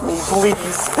don't hurt me,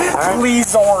 please.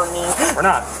 Please don't hurt me. We're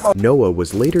not. Noah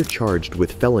was later charged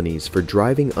with felonies for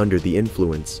driving under the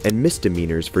influence and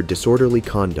misdemeanors for disorderly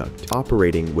conduct,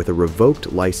 operating with a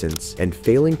revoked license, and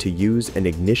failing to use an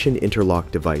ignition interlock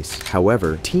device.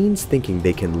 However, teens thinking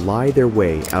they can lie their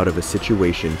way out of a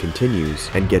situation continues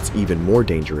and gets even more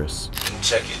dangerous.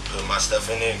 Check it, put my stuff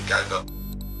in it, gotta go.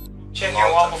 Check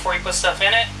your wall before you put stuff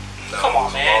in it? No, come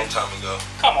on, man. A long time ago.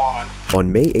 Come on.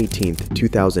 On May 18th,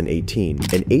 2018,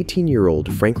 an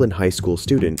 18-year-old Franklin High School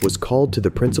student was called to the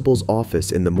principal's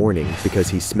office in the morning because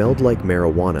he smelled like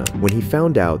marijuana. When he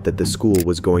found out that the school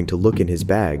was going to look in his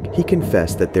bag, he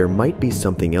confessed that there might be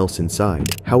something else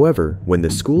inside. However, when the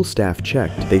school staff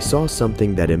checked, they saw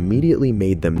something that immediately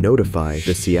made them notify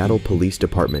the Seattle Police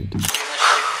Department.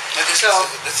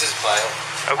 This is file.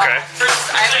 Okay.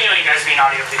 First, I know you guys being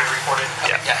audio video recorded.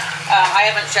 Yeah. I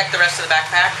haven't checked the rest of the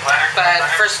backpack, but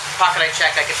first pocket I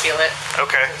checked, I could feel it.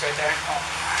 Okay. It's right there.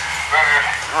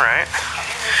 All right.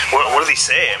 What did he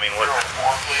say? I mean, what?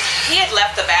 He had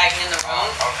left the bag in the room,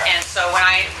 and so when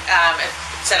I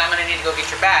said I'm going to need to go get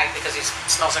your bag because it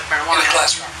smells like marijuana. In the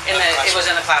classroom. It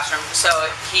was in the classroom. So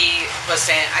he was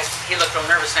saying, he looked real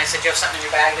nervous, and I said, "You have something in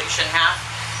your bag that you shouldn't have?"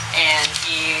 And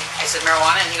I said,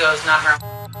 "Marijuana," and he goes, "Not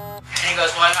marijuana." And he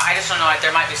goes, "Well, I just don't know.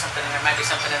 There might be something in there. Might be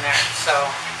something in there." So.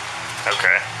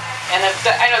 Okay. And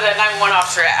I know that 911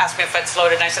 officer asked me if it's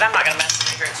loaded, and I said, "I'm not going to mess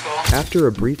with it here at school." After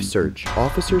a brief search,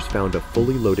 officers found a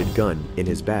fully loaded gun in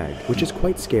his bag, which is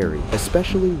quite scary,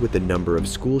 especially with the number of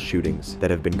school shootings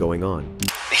that have been going on.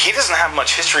 He doesn't have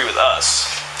much history with us.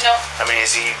 No. I mean,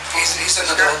 is he? He's an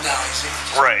adult now.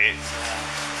 Right.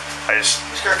 He's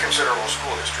got considerable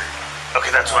school history.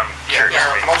 Okay, that's what I'm curious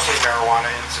about. Mostly marijuana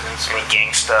incidents. Any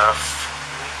gang stuff?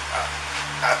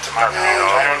 Not to my knowledge.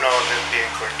 I don't know if it's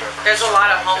being clicked over. There's a lot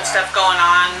of home stuff going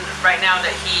on right now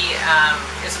that he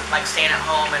isn't like staying at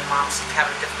home and mom's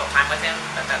having a difficult time with him,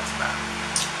 but that's about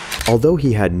it. Although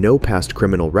he had no past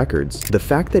criminal records, the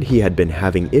fact that he had been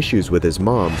having issues with his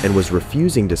mom and was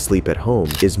refusing to sleep at home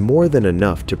is more than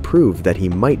enough to prove that he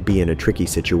might be in a tricky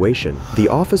situation. The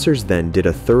officers then did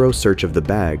a thorough search of the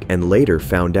bag and later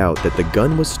found out that the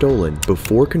gun was stolen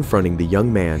before confronting the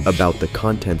young man about the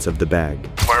contents of the bag.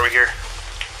 Why are we here?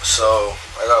 So,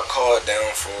 I got called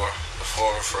down for the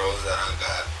 4 referrals that I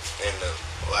got in the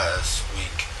last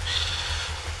week.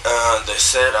 They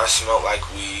said I smelled like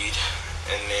weed,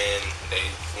 and then they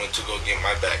went to go get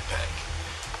my backpack.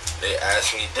 They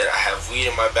asked me, did I have weed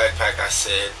in my backpack? I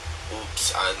said,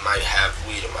 oops, I might have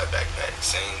weed in my backpack,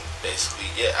 saying basically,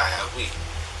 yeah, I have weed.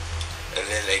 And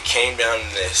then they came down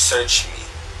and they searched me.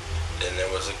 Then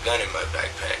there was a gun in my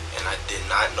backpack, and I did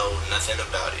not know nothing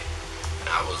about it.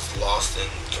 And I was lost and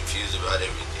confused about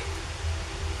everything.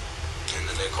 And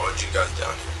then they called you guys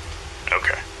down here.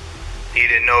 Okay. You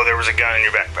didn't know there was a gun in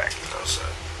your backpack? No, sir.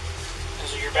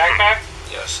 Is it your backpack?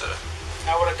 Yes, sir.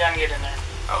 How would a gun get in there?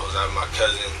 I was at my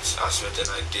cousin's. I spent the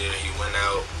night there. He went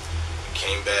out,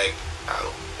 came back.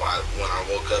 When I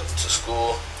woke up to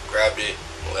school, grabbed it,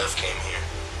 left, came here.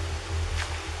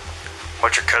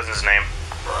 What's your cousin's name?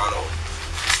 Ronald.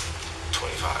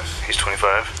 25. He's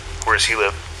 25? Where does he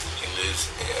live? He lives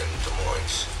in Des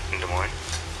Moines. In Des Moines?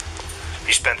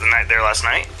 You spent the night there last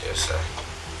night? Yes, sir.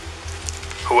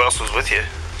 Who else was with you?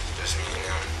 Just me and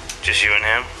him. Just you and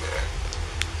him?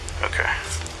 Yeah. Okay.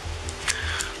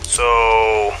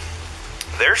 So,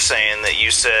 they're saying that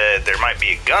you said there might be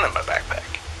a gun in my backpack.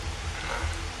 No,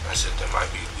 I said there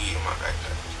might be weed in my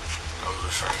backpack. I was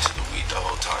referring to the weed the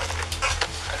whole time.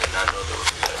 I did not know there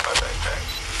was weed in my backpack.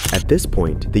 At this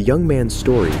point, the young man's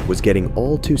story was getting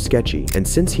all too sketchy, and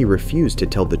since he refused to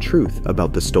tell the truth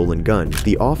about the stolen gun,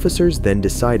 the officers then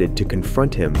decided to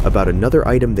confront him about another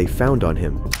item they found on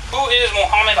him. Who is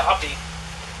Mohammed Abdi?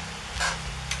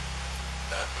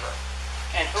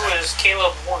 And who is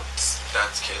Caleb Wirtz?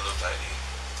 That's Caleb's ID.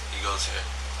 He goes here.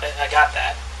 I got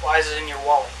that. Why is it in your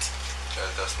wallet?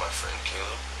 Because that's my friend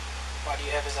Caleb. Why do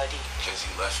you have his ID? Because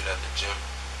he left it at the gym.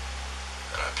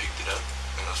 And I picked it up.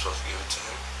 And I'm supposed to give it to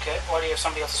him. Okay, why do you have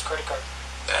somebody else's credit card?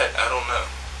 That, I don't know.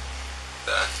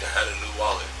 I had a new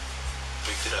wallet.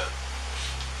 Picked it up.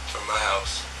 From my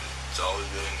house. It's always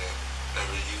been in there.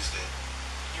 Never used it.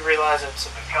 You realize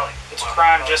it's a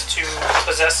crime just to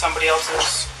possess somebody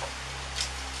else's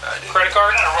credit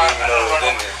card?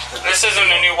 This isn't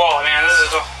a new wallet, man.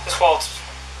 This wallet's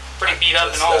pretty beat up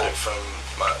and old. I got it from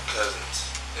my cousin's.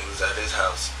 It was at his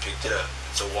house. Picked it up.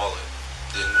 It's a wallet.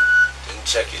 Didn't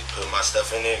check it. Put my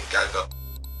stuff in it. Gotta go.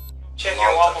 Check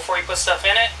your wallet before you put stuff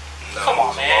in it? No, come on, it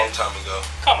was man. a long time ago.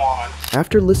 Come on.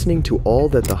 After listening to all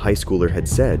that the high schooler had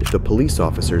said, the police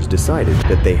officers decided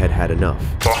that they had had enough.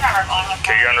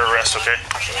 Okay, you're under arrest, okay?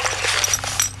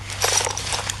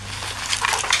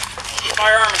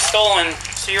 Firearm is stolen,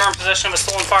 so you're in possession of a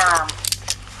stolen firearm.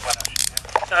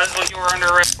 That is what you are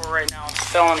under arrest for right now. It's a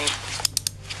felony.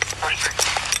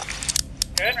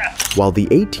 Good. While the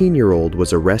 18-year-old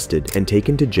was arrested and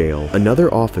taken to jail,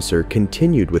 another officer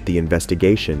continued with the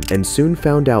investigation and soon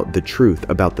found out the truth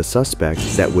about the suspect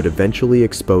that would eventually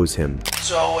expose him.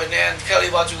 So, and then Kelly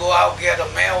about to go out, get a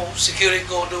male security,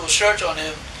 go do a search on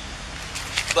him.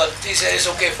 But he said it's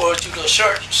okay for her to do a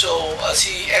search. So as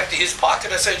he emptied his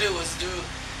pocket, I said, do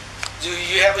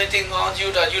you have anything on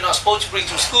you that you're not supposed to bring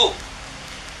to school?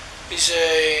 He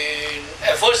said,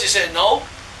 at first he said no.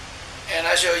 And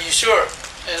I said, are you sure?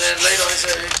 And then later he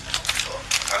said,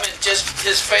 I mean, just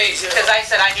his face. Because I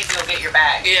said, I need to go get your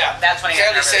bag. Yeah. That's when he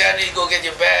got Kelly nervous. said, I need to go get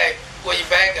your bag. Where your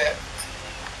bag at?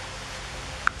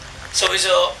 So he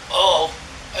said, oh.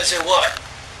 I said, what?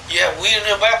 You have weed in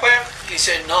your backpack? He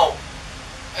said, no.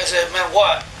 I said, man,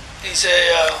 what? He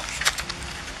said,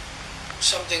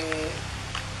 something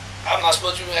I'm not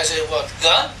supposed to do. I said, what,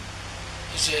 gun?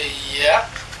 He said, yeah.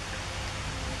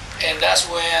 And that's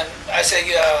when I said,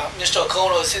 Mr.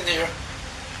 O'Connor is in there.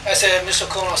 I said, Mr.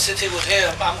 O'Connor, sit here with him.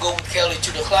 I'm going with Kelly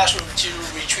to the classroom to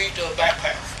retrieve the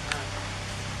backpack.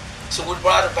 So we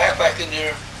brought the backpack in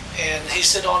there, and he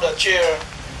sit on the chair.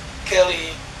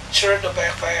 Kelly turned the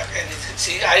backpack, and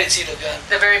I didn't see the gun.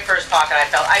 The very first pocket I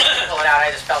didn't pull it out, I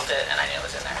just felt it, and I knew it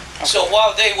was in there. So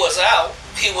while they was out,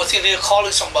 he was in there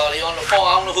calling somebody on the phone.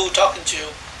 I don't know who he was talking to,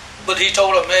 but he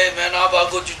told him, hey, man, I'm about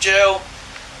to go to jail.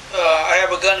 I have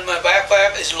a gun in my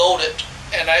backpack. It's loaded,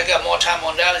 and I got more time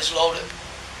on that. It's loaded.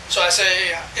 So I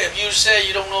say, if you say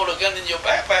you don't know the gun in your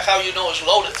backpack, how you know it's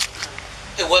loaded?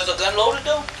 It was the gun loaded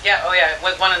though? Yeah, oh yeah,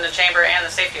 with one in the chamber and the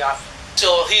safety off.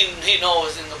 So he knows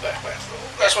it's in the backpack.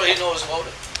 So that's why he knows it's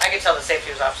loaded. I could tell the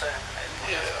safety was off, so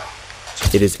yeah.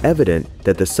 It is evident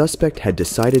that the suspect had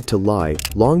decided to lie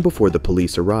long before the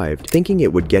police arrived, thinking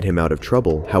it would get him out of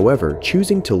trouble. However,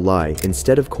 choosing to lie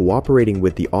instead of cooperating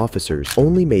with the officers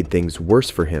only made things worse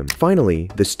for him. Finally,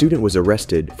 the student was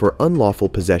arrested for unlawful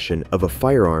possession of a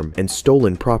firearm and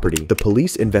stolen property. The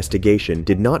police investigation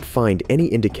did not find any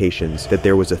indications that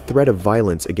there was a threat of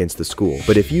violence against the school.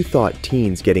 But if you thought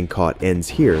teens getting caught ends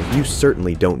here, you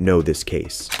certainly don't know this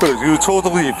case. You told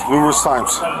to leave numerous times.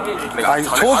 I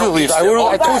told you to leave.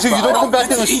 I told you don't come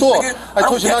back in the store. I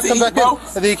told you not to come back in,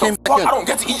 and then you came back in. I don't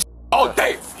get to eat all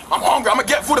day. I'm hungry. I'm gonna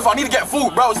get food if I need to get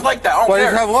food, bro. It's like that. I don't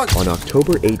care. Have lunch. On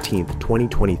October 18th,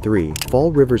 2023,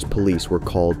 Fall Rivers police were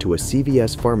called to a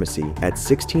CVS pharmacy at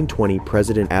 1620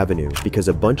 President Avenue because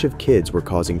a bunch of kids were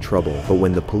causing trouble. But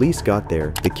when the police got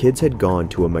there, the kids had gone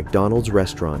to a McDonald's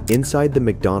restaurant. Inside the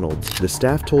McDonald's, the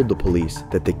staff told the police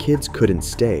that the kids couldn't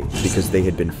stay because they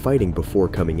had been fighting before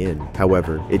coming in.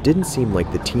 However, it didn't seem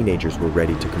like the teenagers were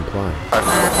ready to comply.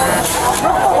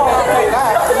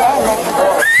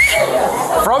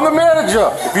 From the manager,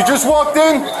 if you just walked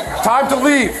in, time to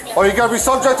leave, or you're gonna be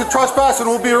subject to trespass and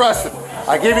will be arrested.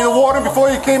 I gave you the warning before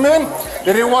you came in.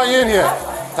 They didn't want you in here.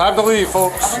 Time to leave,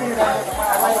 folks.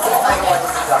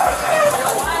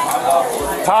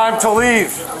 Time to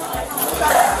leave.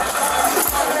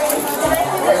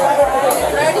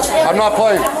 I'm not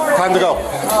playing. Time to go.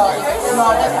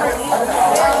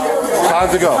 Time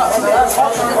to go.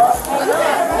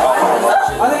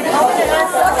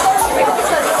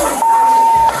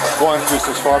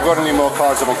 1264. I'm going to need more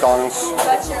cars at McDonald's.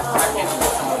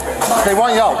 They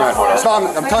want you out, man. It's not,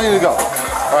 I'm telling you to go.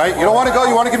 All right? You don't want to go?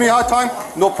 You want to give me a hard time?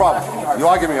 No problem. You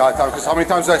are giving me a hard time because how many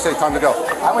times did I say time to go?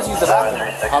 I want to use the bathroom.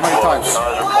 How many times?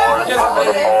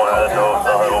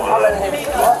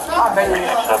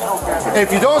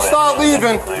 If you don't start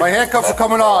leaving, my handcuffs are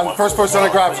coming on. First person I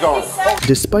grab's going.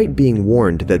 Despite being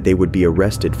warned that they would be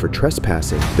arrested for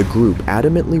trespassing, the group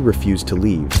adamantly refused to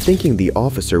leave, thinking the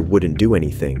officer wouldn't do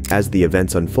anything. As the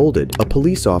events unfolded, a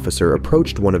police officer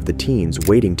approached one of the teens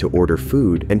waiting to order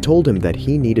food and told him that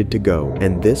he needed to go,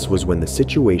 and this was when the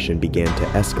situation began to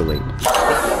escalate.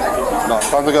 No,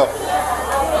 time to go.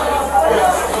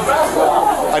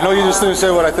 I know you just didn't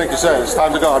say what I think you said. It's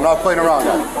time to go. I'm not playing around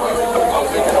now.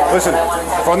 Listen,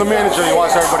 from the manager, he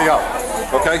wants everybody out.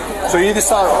 Okay? So you either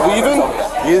start leaving,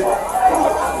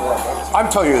 I'm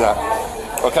telling you that.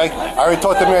 Okay? I already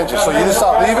told the manager. So you either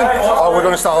start leaving, or we're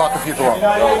going to start locking people up.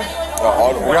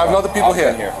 We have other people here.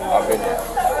 I've been here.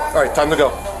 All right, time to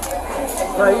go.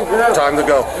 Time to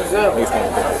go.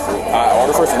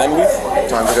 Order first and then leave?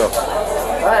 Time to go.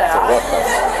 What?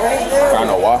 I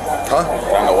know why. Huh?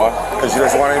 I know why. Because he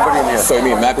doesn't want anybody in here. So you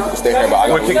mean mad people can stay here, but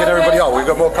we're kicking everybody out. We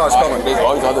got more cars coming. There's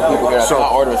all these other people here that's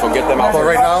not ordering, so get them out. But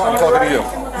right now, I'm talking to you.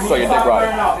 So you're dick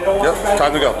riding. Yep,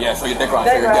 time to go. Yeah, so you're dick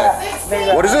riding, so you're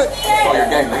gay. What is it? So you're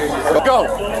gay. Go.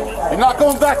 You're not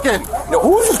going back in. Yo,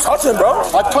 who is you touching, bro?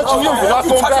 I'm touching you. You're not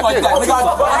going back in.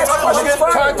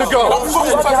 Time to go.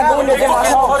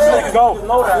 Go.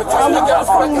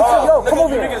 Yo, come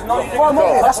over here.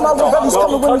 That's my little brother's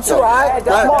coming with me too, alright?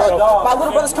 That's my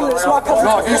little brother's coming. That's my cousin.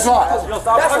 No, he's not.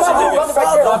 That's my little brother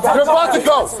right there. You're about to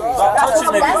go.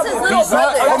 He's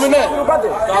not coming in.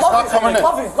 He's not coming in.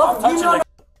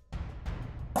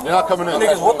 You're not coming in.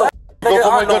 Niggas, what the Go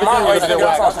for my good again. You're gonna get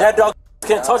whacked. That dog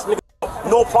can't touch me.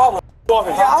 No problem. What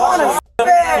are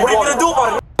you gonna do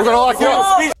about it? We're gonna lock you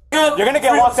up. You're gonna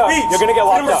get locked up. You're gonna get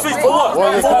locked up. For what?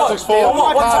 Well, this Patrick's full. For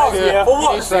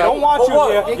what? They don't want you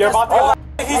here. You're about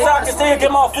to. He said I can stay and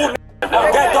get my food.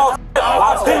 That dog,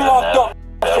 I've been locked up.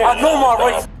 I know my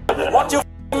rights. Watch your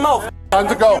mouth. Time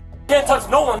to go. Can't touch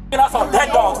no one. That's on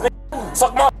dead dogs.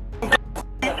 Suck my.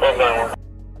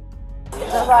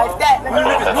 Like that. You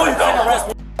niggas know you can't arrest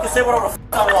me. You can say whatever the f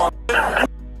I want.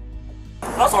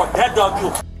 That's on dead dog. You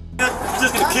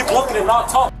just gonna keep looking and not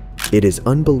talk. It is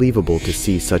unbelievable to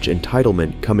see such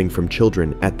entitlement coming from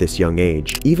children at this young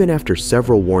age. Even after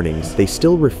several warnings, they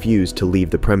still refuse to leave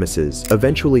the premises,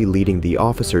 eventually leading the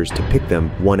officers to pick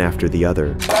them one after the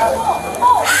other.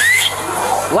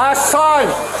 Last time,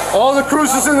 all the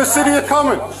cruisers in the city are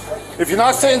coming. If you're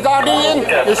not saying Darby in,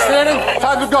 you're standing,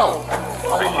 time to go.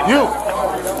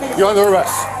 You're under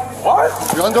arrest. What?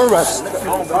 You're under arrest.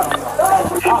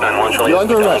 You're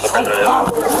under arrest.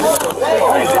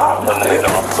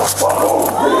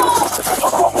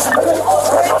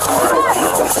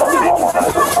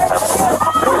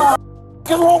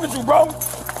 What's wrong with you, bro?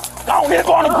 Down here,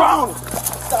 go on the ground.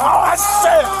 Oh, I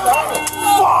said,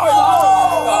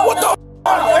 what the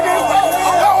fuck, nigga?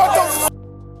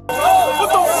 What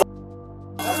the fuck?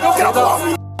 Yo, get up off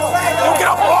me. Yo, get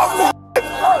up off me.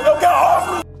 Yo, get off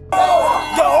me.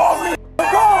 Get off me.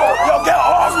 Yo, get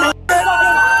off me.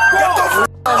 Get the f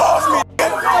off me.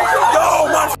 Yo,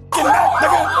 my f***ing neck,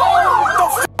 nigga. Get the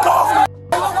f off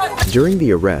me. During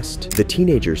the arrest, the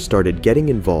teenagers started getting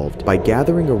involved by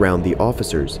gathering around the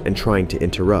officers and trying to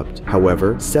interrupt.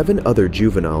 However, 7 other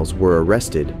juveniles were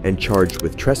arrested and charged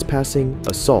with trespassing,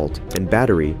 assault, and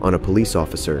battery on a police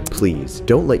officer. Please,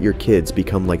 don't let your kids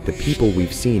become like the people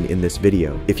we've seen in this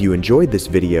video. If you enjoyed this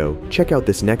video, check out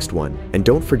this next one, and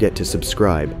don't forget to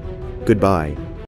subscribe. Goodbye.